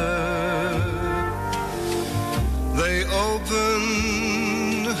tender. They open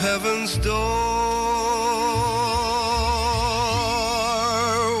heaven's door.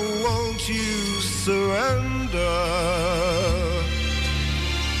 Won't you surrender?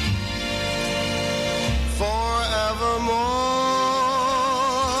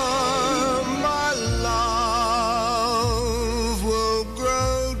 Forevermore, my love will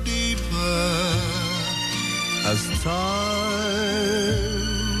grow deeper as time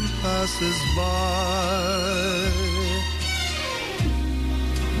passes by.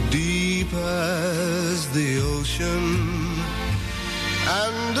 Deep as the ocean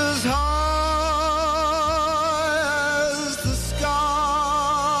and as high as the sky.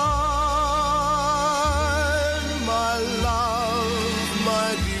 My love, my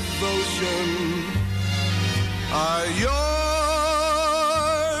devotion are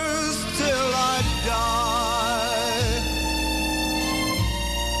yours till I die.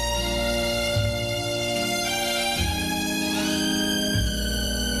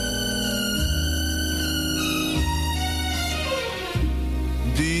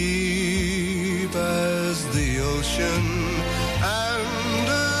 Deep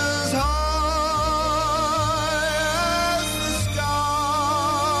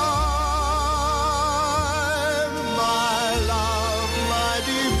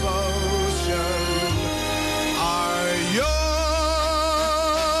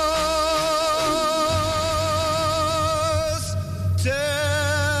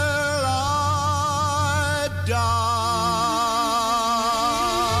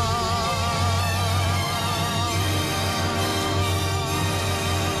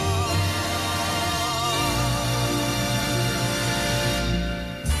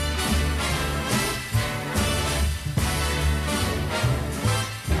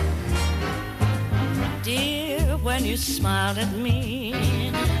when you smiled at me,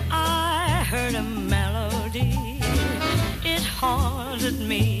 I heard a melody. It haunted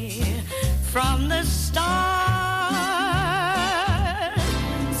me from the start.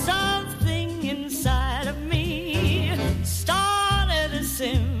 Something inside of me started a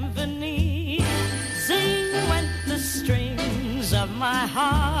symphony. Sing went the strings of my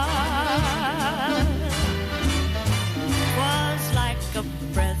heart. Was like a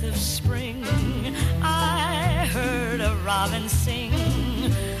breath of spring. I heard a robin sing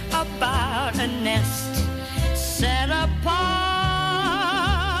about a nest set apart.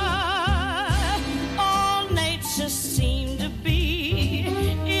 All nature seemed to be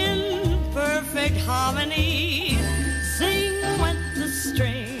in perfect harmony. Sing went the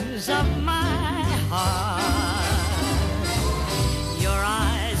strings of my heart. Your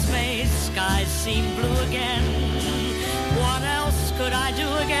eyes made skies seem blue again. What else could I do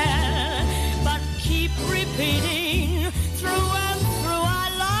again but keep repeating through and through? I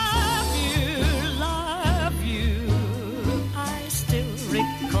love you. I still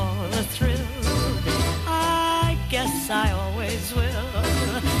recall the thrill. I guess I always will.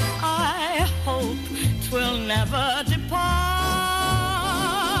 I hope 'twill never depart.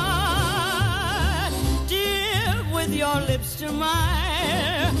 Dear, with your lips to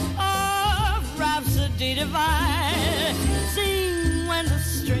mine, of rhapsody divine, sing when the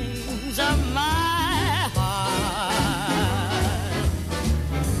strings of my heart.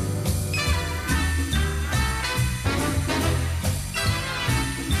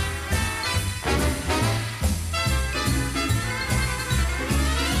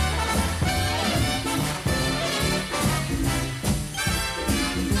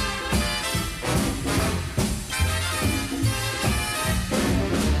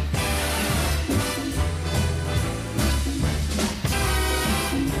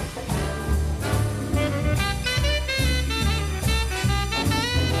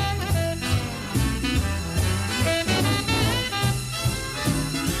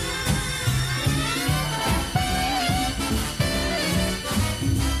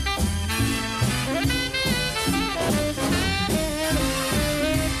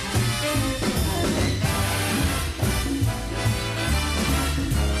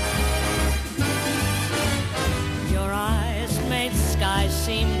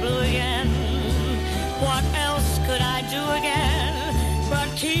 Seem blue again. What else could I do again but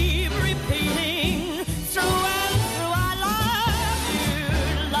keep repeating through and through? I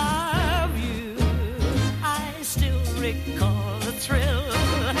love you. I still recall the thrill.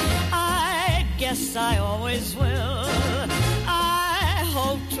 I guess I always will. I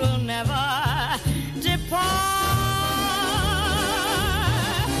hope 'twill never depart.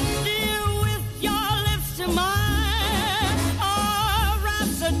 Dear, with your lips to mine,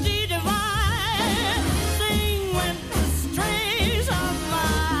 divine, sing with the strings of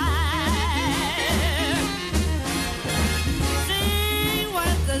mine. Sing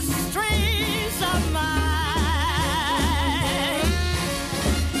with the strings of mine.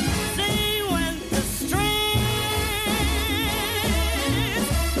 Sing with the strings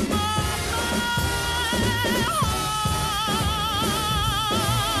of my heart.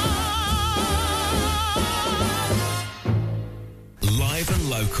 Live and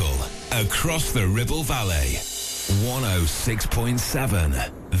local, across the Ribble Valley. 106.7.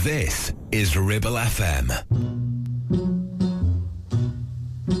 This is Ribble FM.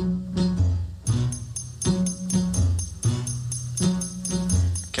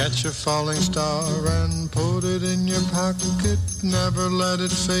 Catch a falling star and put it in your pocket. Never let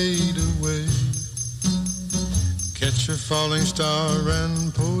it fade away. Catch a falling star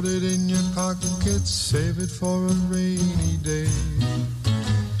and put it in your pocket. Save it for a rainy day.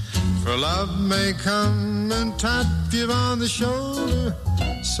 For love may come and tap you on the shoulder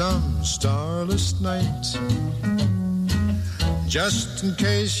some starless night. Just in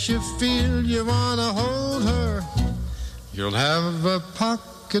case you feel you want to hold her, you'll have a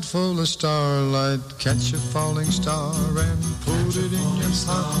pocket full of starlight. Catch a falling star and put it in your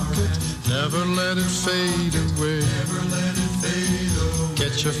pocket. Never let it fade away. Never let it fade away.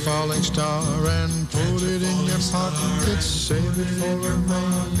 Catch a falling star and put it in your pocket. Save it for a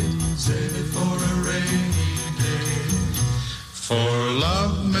rainy day. Save it for a rainy day. For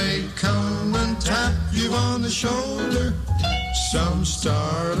love may come and tap you on the shoulder some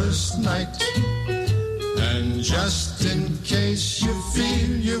starless night. And just in case you feel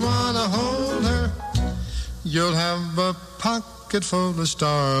you want to hold her, you'll have a pocket full of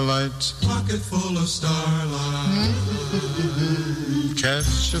starlight. Pocket full of starlight.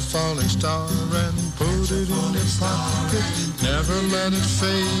 Catch a falling star and put it in your pocket. Never let it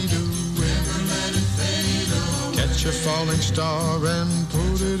fade away. Never let it fade away. Catch catch a falling star and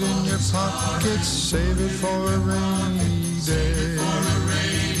put it in your pocket. Save it for a rainy day.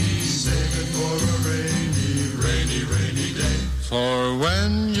 Save it for a rainy day. For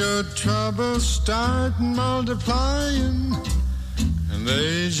when your troubles start multiplying, and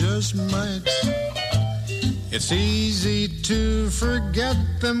they just might, it's easy to forget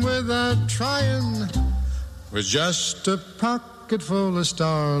them without trying. With just a pocket full of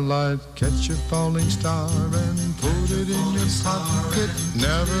starlight, catch a falling star and put it in your pocket.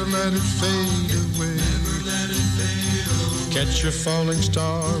 Never let it fade away. Catch a falling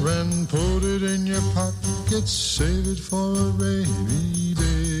star and put it in your pocket. Save it for a rainy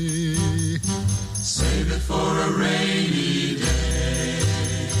day. Save it for a rainy day.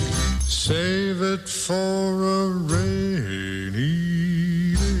 Save it for a rainy day.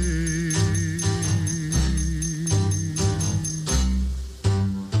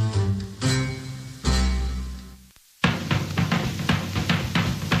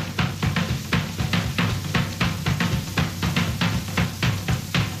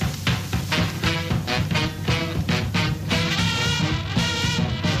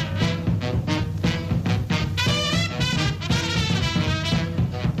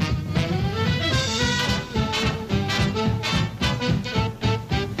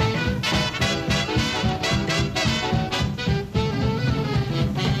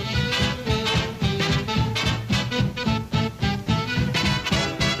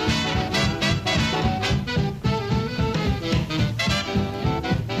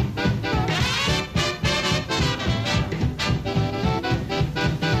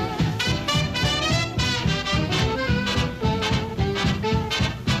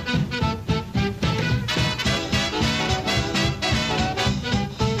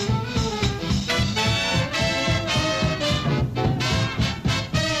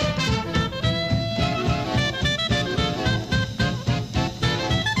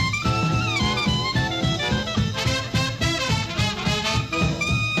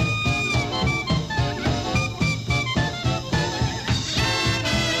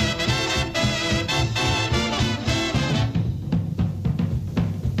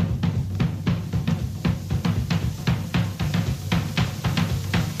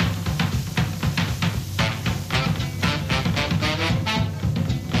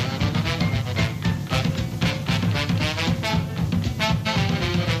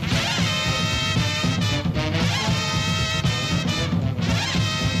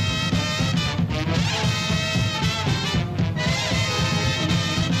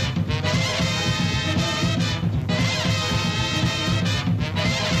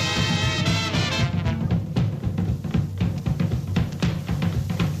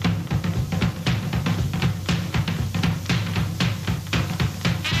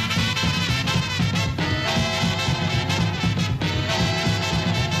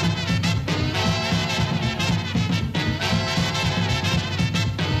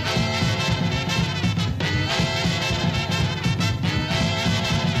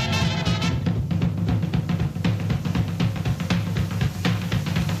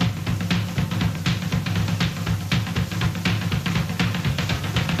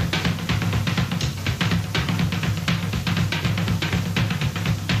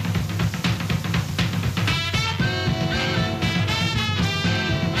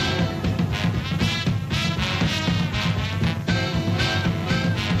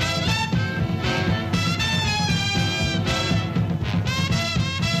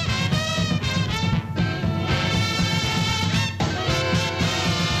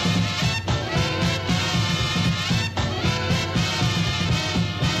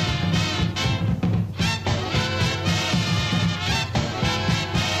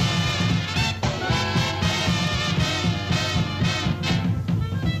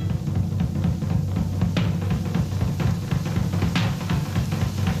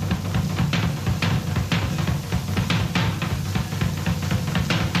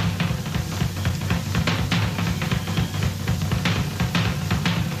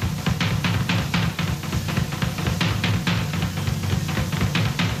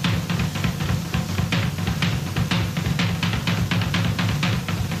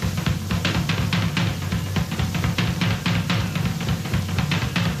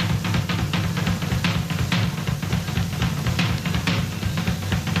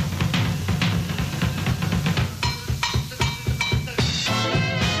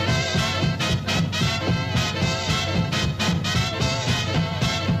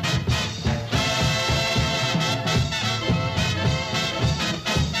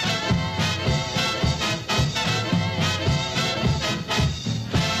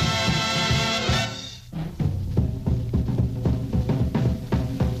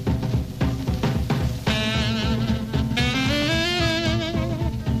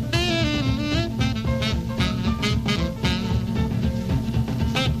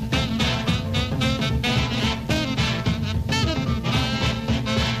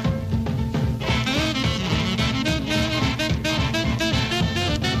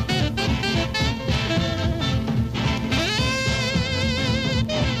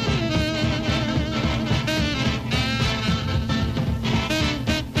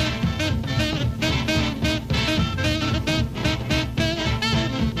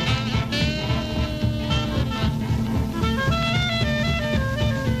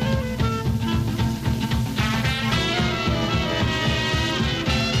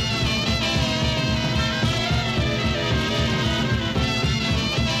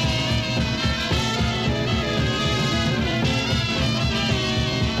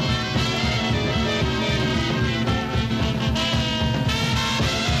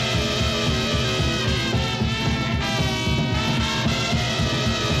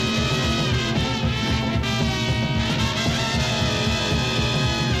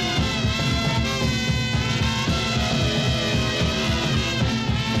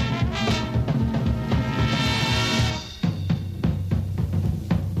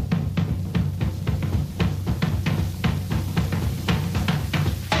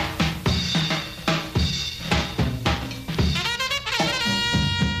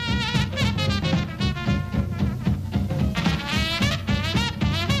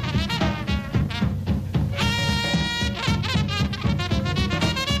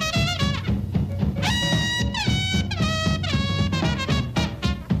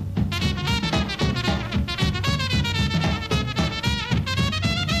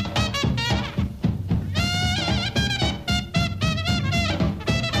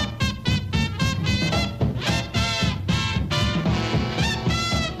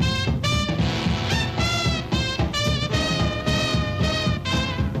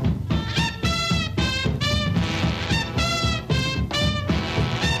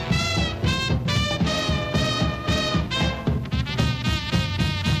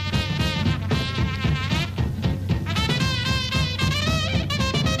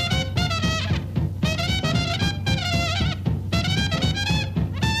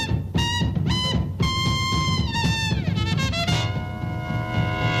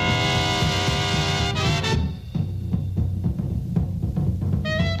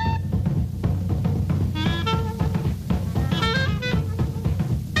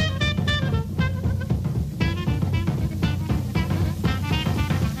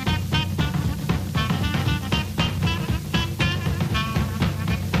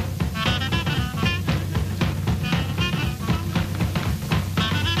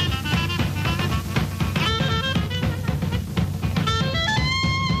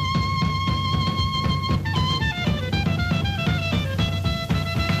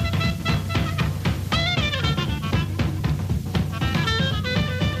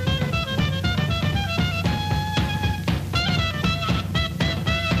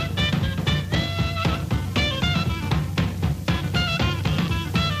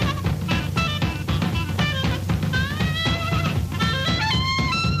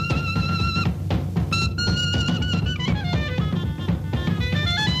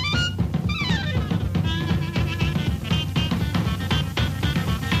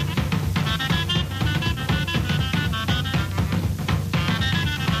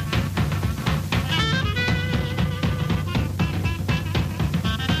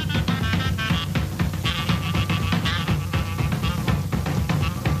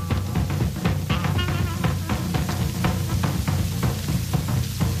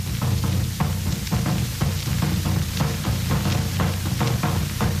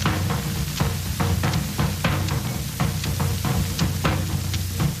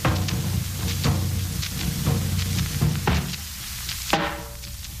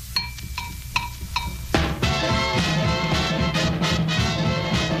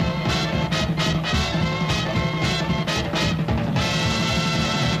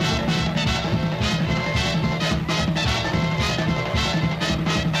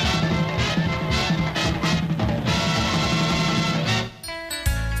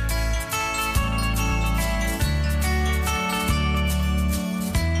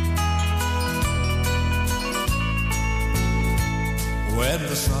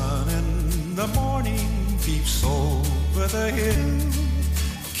 looks over the hill,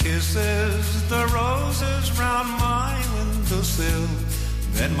 kisses the roses round my windowsill.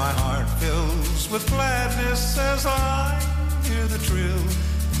 Then my heart fills with gladness as I hear the trill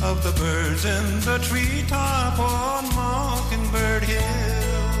of the birds in the treetop on Mockingbird Hill.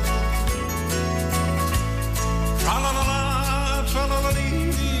 Tra-la-la-la, tra-la-la-dee,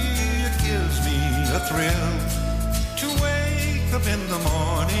 it gives me a thrill to wake up in the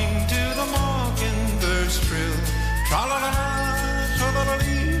morning to the mockingbird's trill. Tra-la-la-la,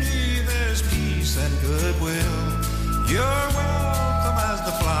 tra-la-la-dee, there's peace and goodwill. You're welcome as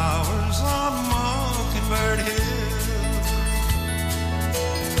the flowers on Mockingbird Hill.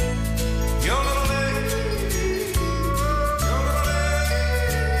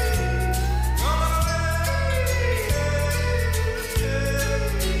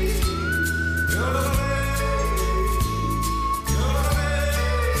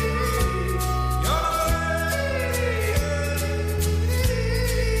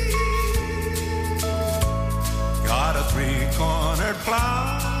 Got a three-cornered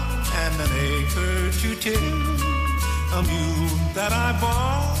plow and an acre to till, a mule that I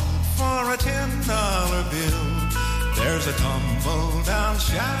bought for a $10 bill. There's a tumble-down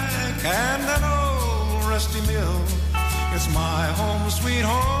shack and an old rusty mill. It's my home, sweet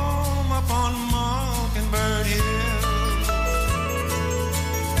home up on Mockingbird Hill.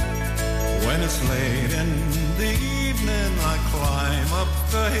 When it's late in the evening, I climb up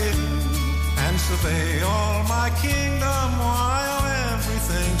the hill and survey all my kingdom while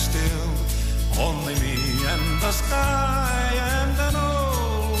everything's still. Only me and the sky and an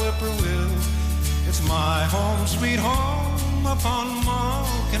old whippoorwill. It's my home, sweet home upon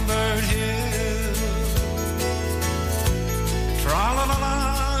Mockingbird Hill.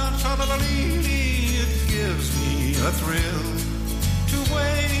 Tra-la-la-la, tra-la-la-lee, it gives me a thrill to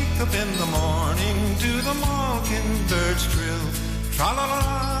wake up in the morning to the mockingbird's trill.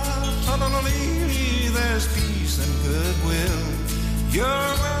 Tra-la-la-la, tra-la-la-lee, there's peace and goodwill. You're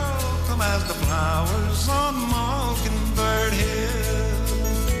welcome as the flowers on Mockingbird Hill.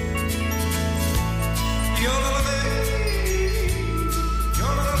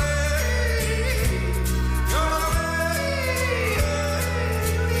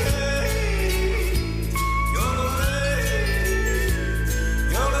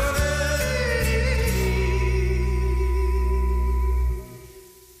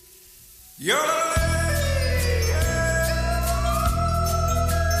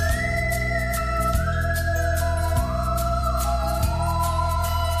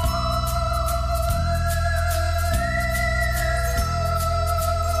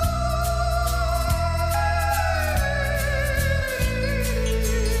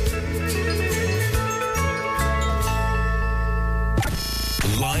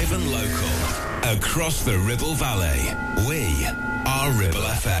 Live and local, across the Ribble Valley, we are Ribble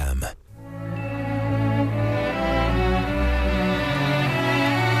FM.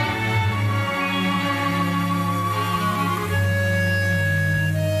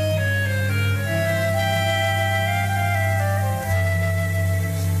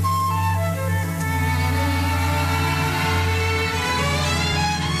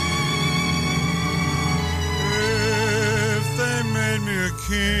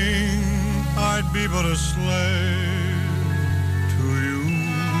 King, I'd be but a slave to you.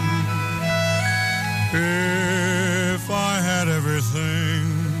 If I had everything,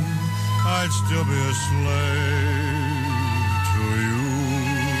 I'd still be a slave to you.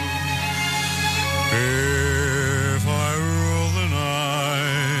 If I rule the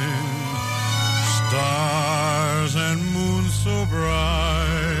night, stars and moon so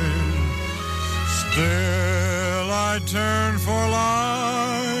bright, still I'd turn for life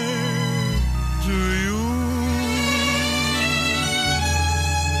to you.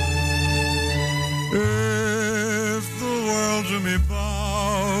 If the world to me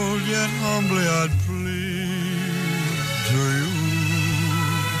bowed, yet humbly I'd plead to you.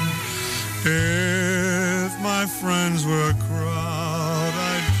 If my friends were a crowd,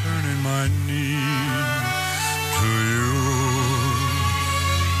 I'd turn in my need to you.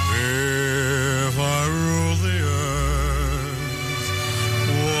 If I ruled the earth,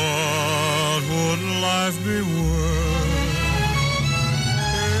 what would life be worth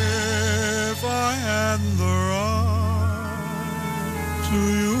if I hadn't the right to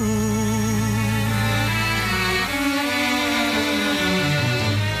you?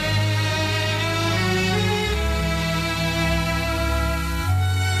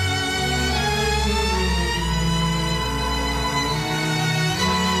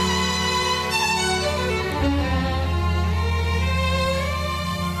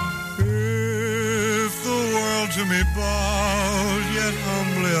 If the world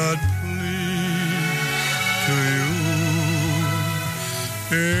softly I'd plead to you.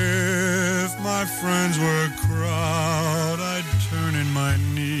 If my friends were a crowd, I'd turn in my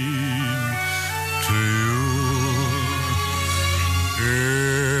need to you.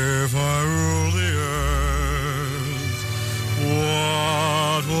 If I ruled the earth,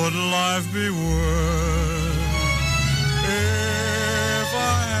 what would life be worth? If I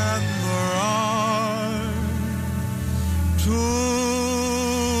had the right to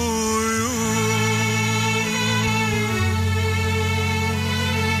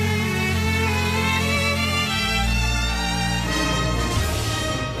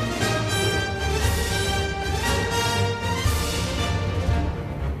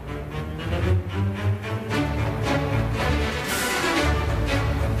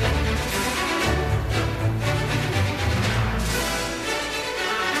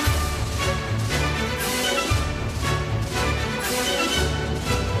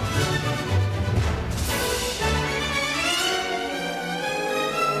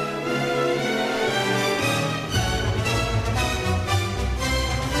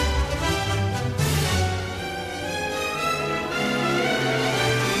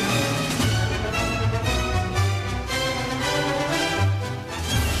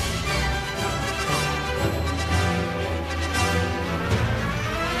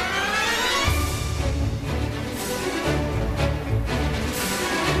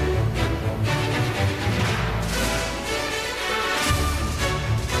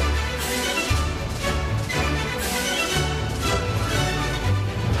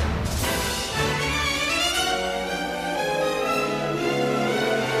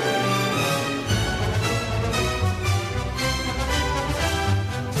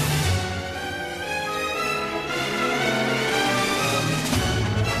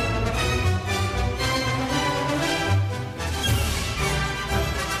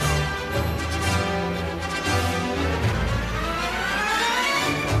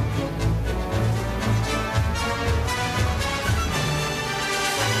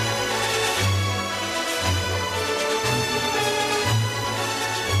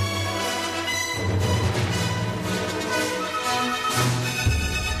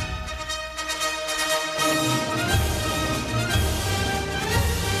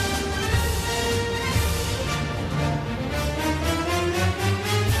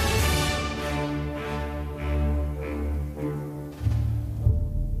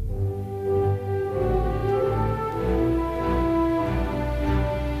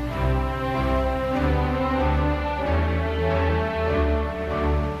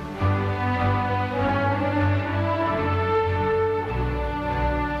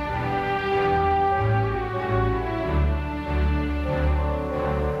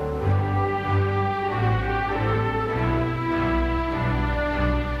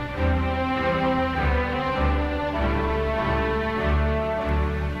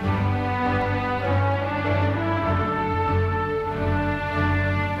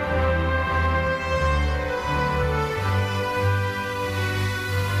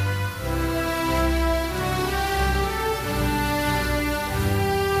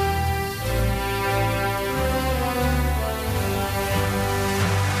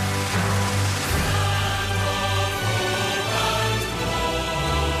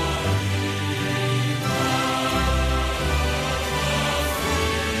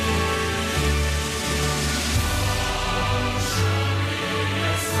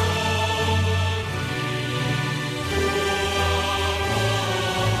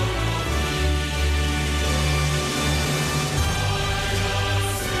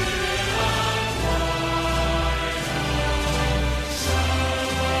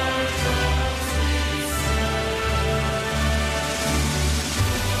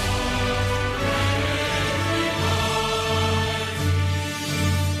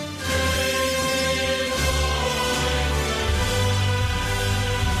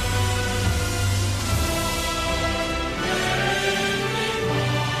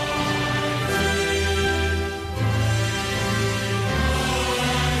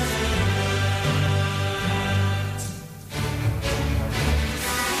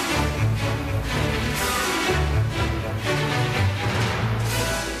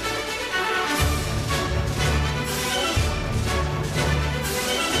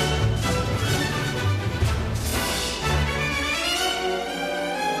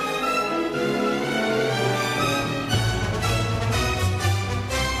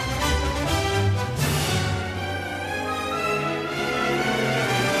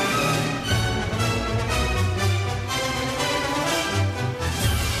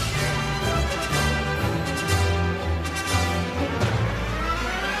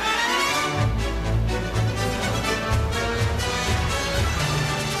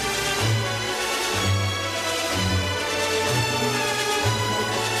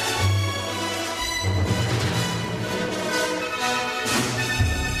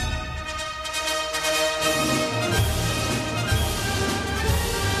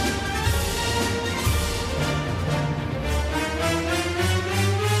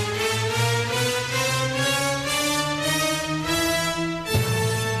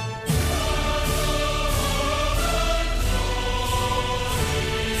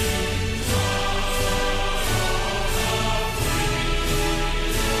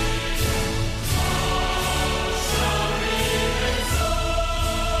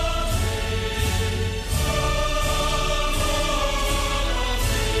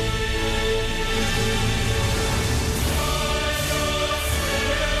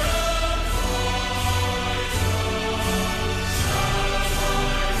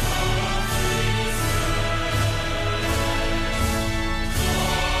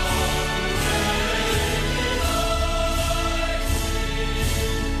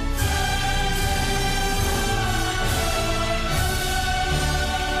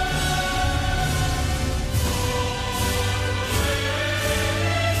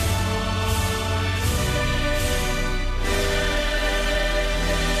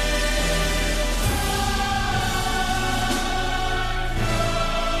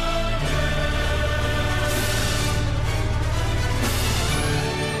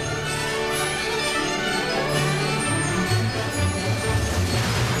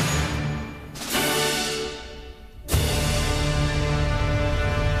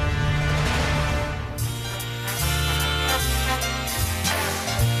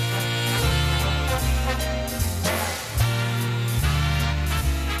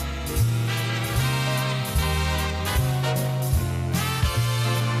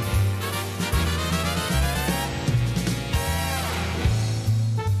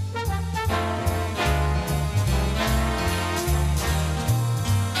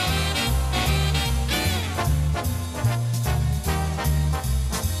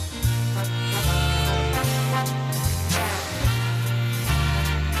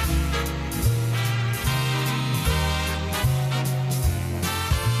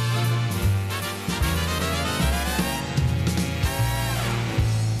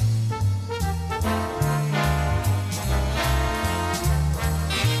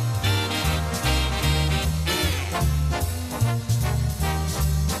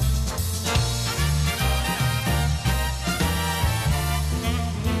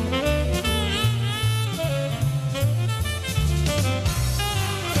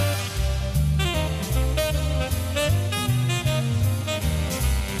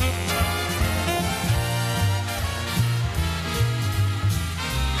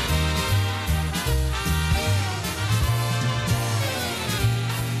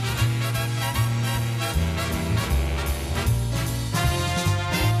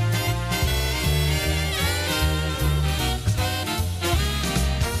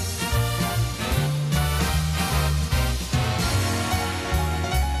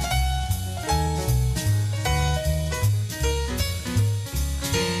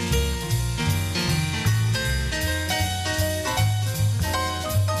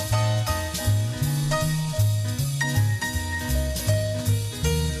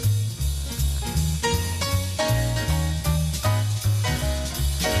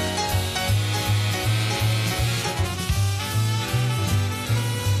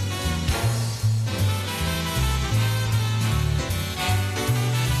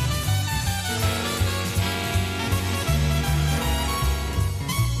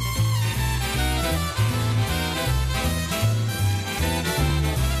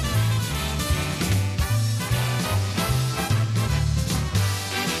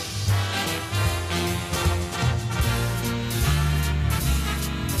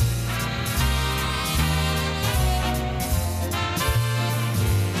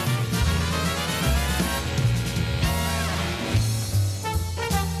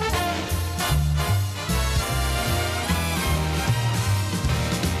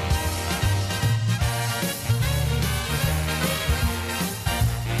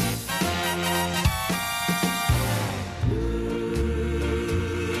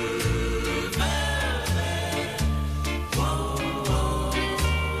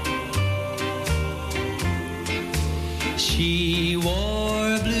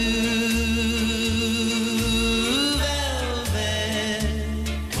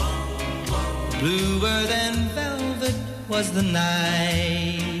was the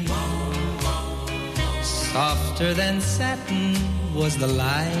night. Softer than satin was the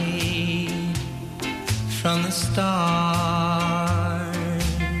light from the stars.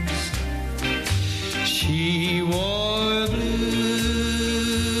 She wore blue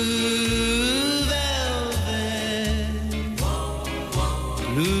velvet,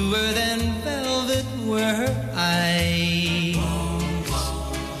 bluer than velvet were her eyes,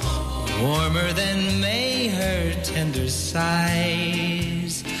 warmer than May her tender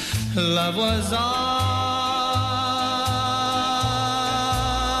sighs. Love was ours,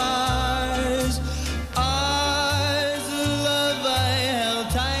 ours, love I held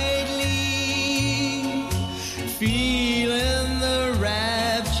tightly, feeling the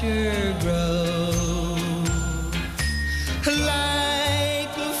rapture grow,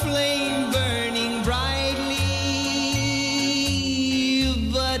 like a flame burning brightly.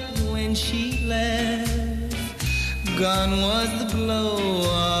 But when she left, gone was the glow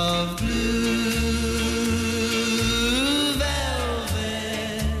of blue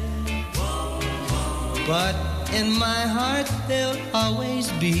velvet. But in my heart there'll always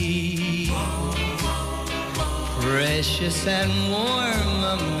be precious and warm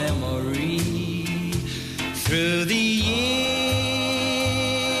a memory through the years,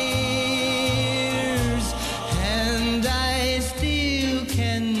 and I still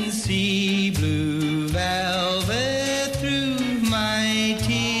can see blue velvet through my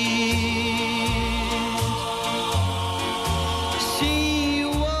tears. She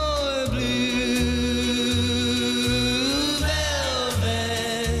wore blue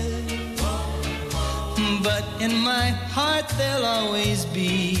velvet, but in my heart there'll always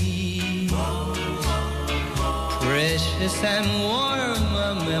be precious and warm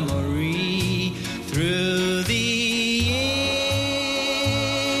a memory through the years,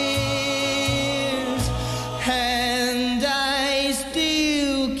 and I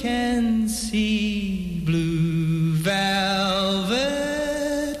still can see blue velvet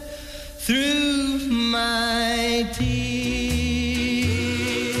through my tears.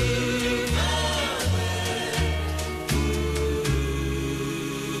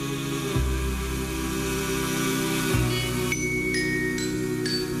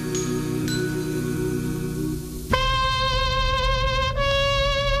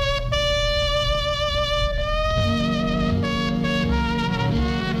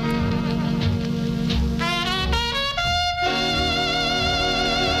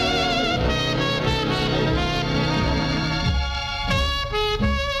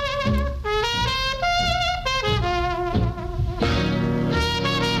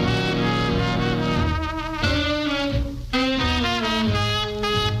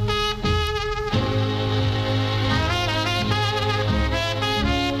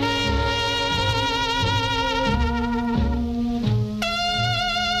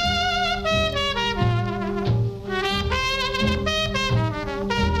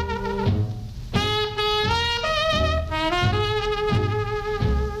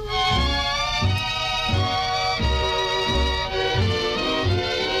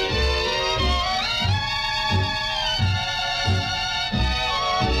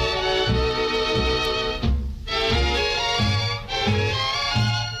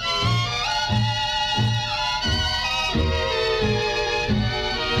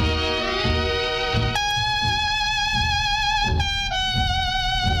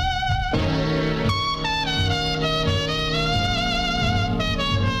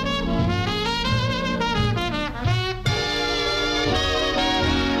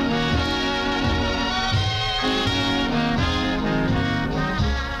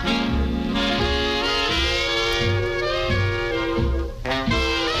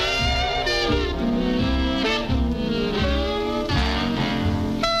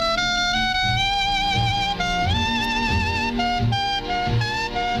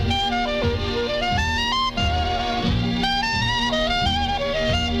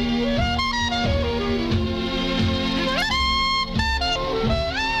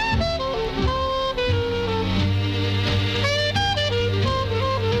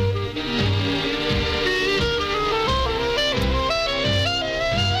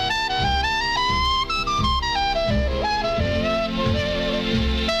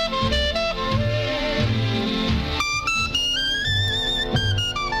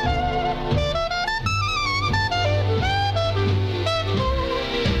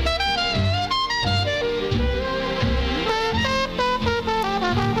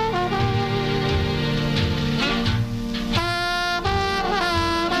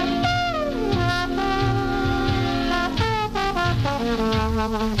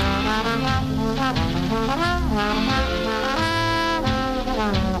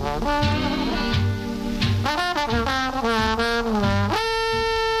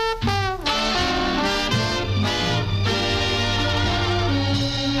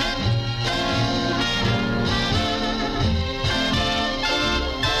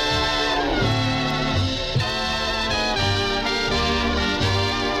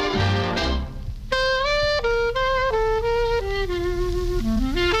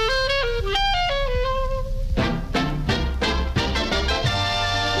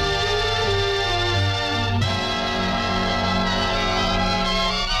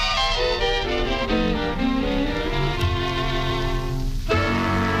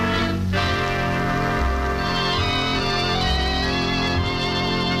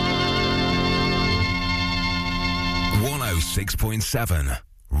 106.7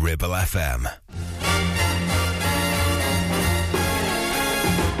 Ribble FM.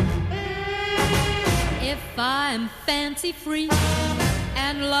 If I'm fancy free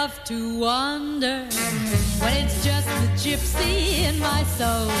and love to wander, well, it's just the gypsy in my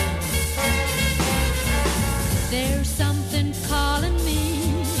soul. There's something calling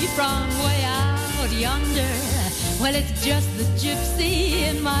me from way out yonder. Well, it's just the gypsy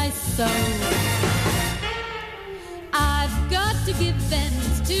in my soul. I've got to give vent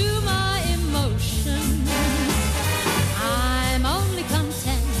to my emotions. I'm only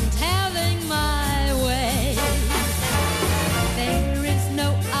content having my way. There is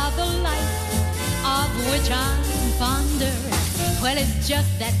no other life of which I'm fonder. Well, it's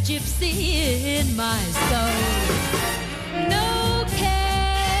just that gypsy in my soul. No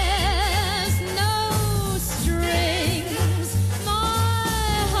cares, no strings.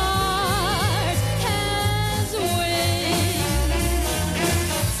 My heart has wings.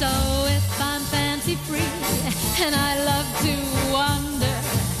 So if I'm fancy free and I love to wander,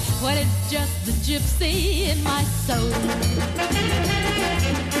 well, it's just the gypsy in my soul.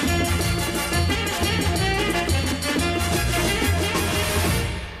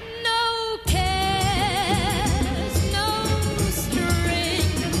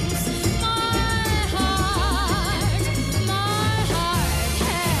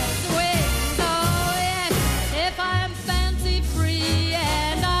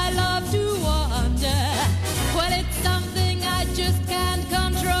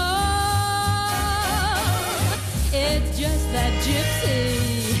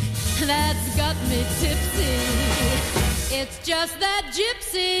 That's got me tipsy. It's just that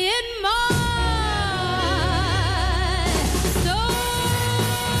gypsy in my soul.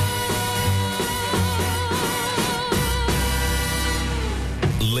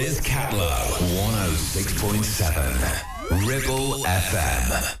 Liz Catlow, 106.7 Ribble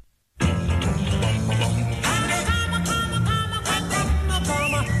FM.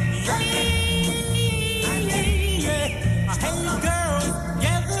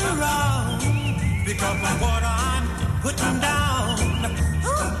 Because of what I'm putting down,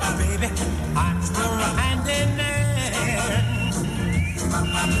 ooh, baby, I'm still hand in hand.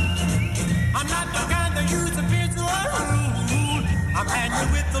 I'm not the kind that use a pistol or rule. I'm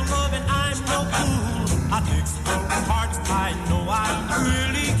handling with the love and I'm no fool. I fix broken hearts, I know I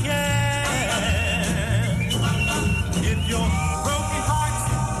really can. If your broken hearts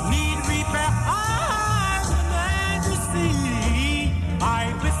need repair, I'm the man to see.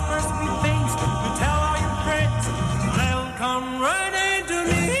 I whisper sweet things to tell all your friends. They'll come running to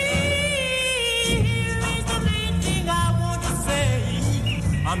me. Here's the main thing I want to say.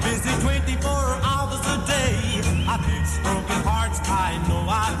 I'm busy 24 hours a day. I fix broken hearts, I know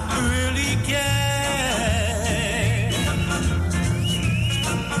I really can.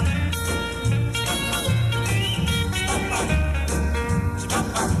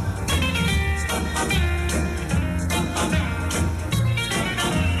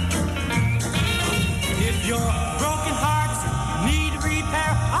 If your broken hearts need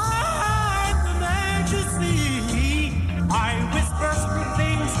repair, I'm the man to see. I whisper sweet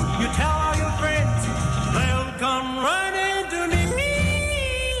things, you tell all your friends, they'll come running to me.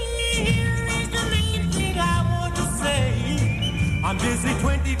 Here's the main thing I want to say. I'm busy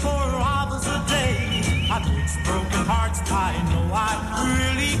 24 hours a day. I fix broken hearts, I know I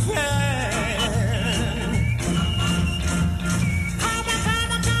really can. Yeah.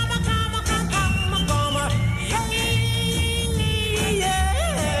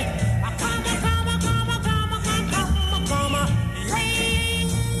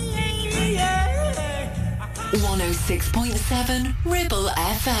 106.7 Ribble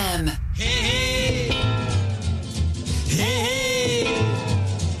FM. Hey, hey,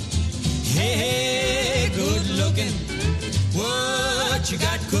 hey, hey, good looking. What you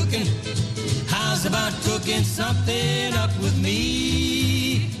got cooking? How's about cooking something up with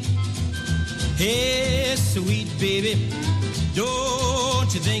me? Hey, sweet baby,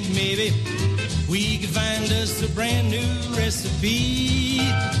 don't you think maybe we could find us a brand new recipe?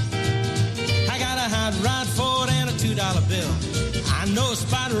 I got a hot rod Ford and a $2 bill. I know a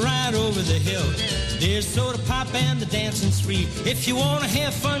spot right over the hill. There's soda pop and the dancing spree. If you want to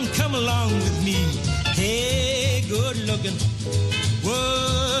have fun, come along with me. Hey, good looking,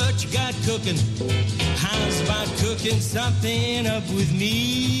 what you got cooking? How's about cooking something up with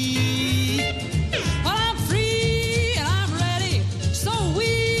me? Well, I'm free and I'm ready, so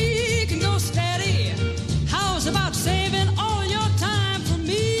we can go steady. How's about saving all your time for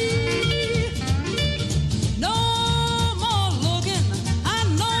me? No more looking, I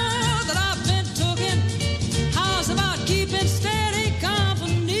know that I've been tooken. How's about keeping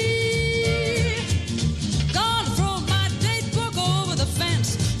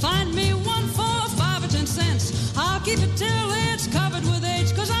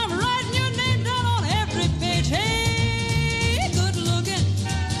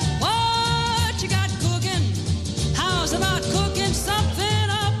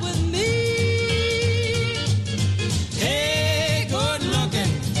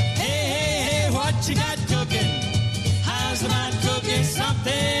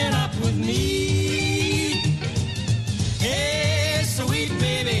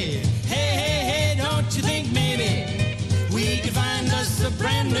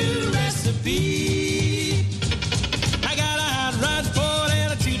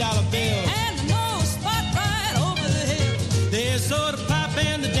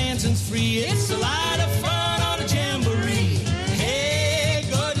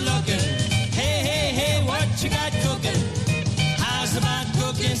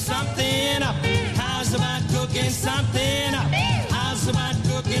something up? How's about cooking something up? How's about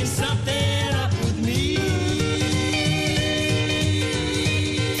cooking something up with me?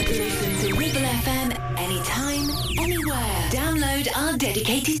 Listen to Ribble FM anytime, anywhere. Download our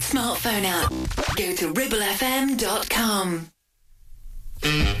dedicated smartphone app. Go to ribblefm.com.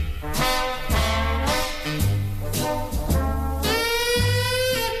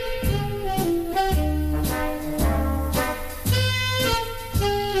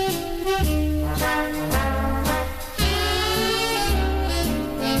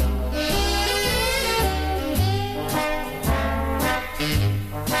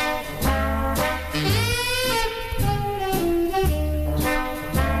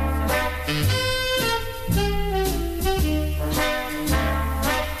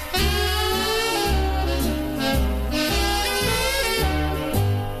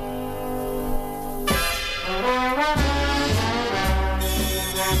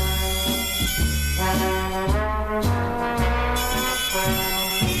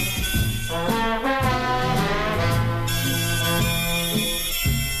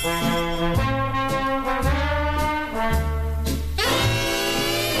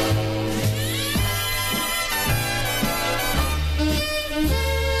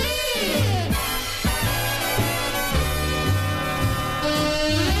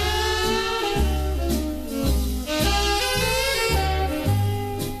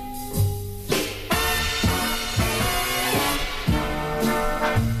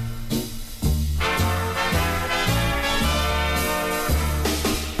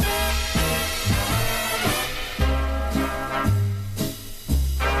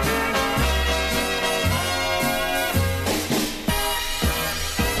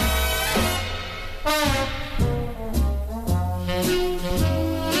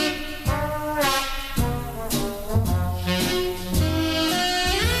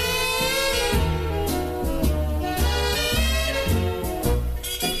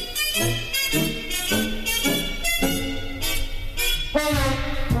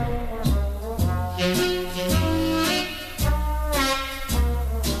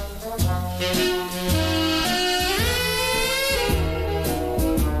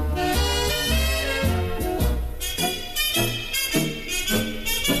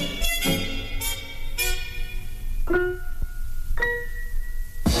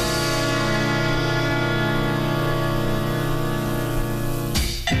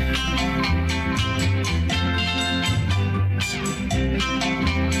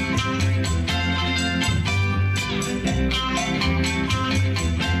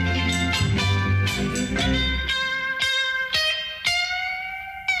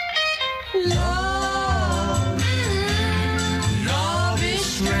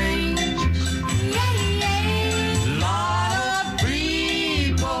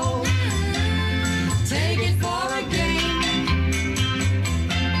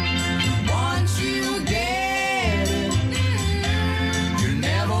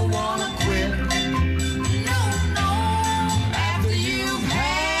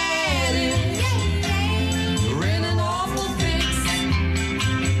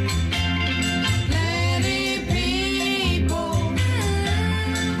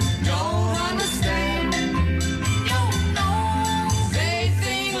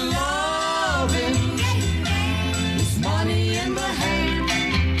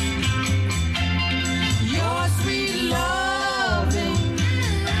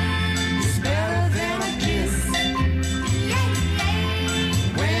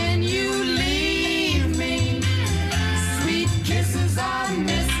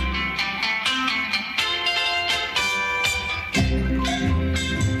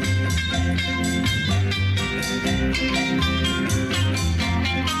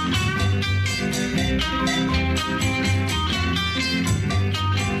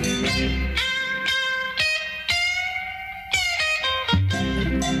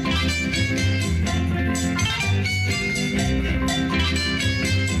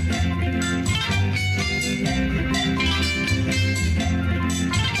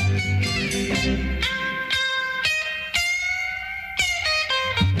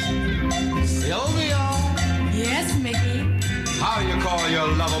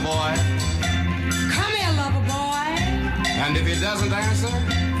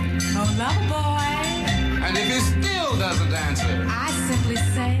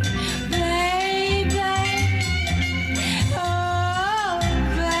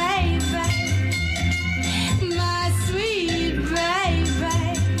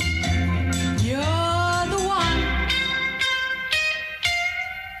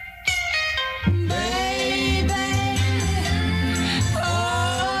 Baby,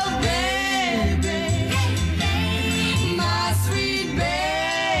 oh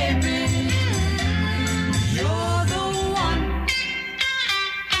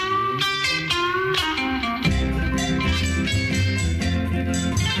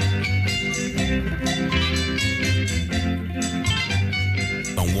On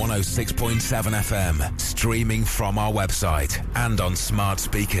 106.7 FM, streaming from our website and on smart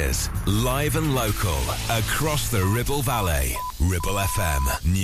speakers, live and local, across the Ribble Valley. Ribble FM.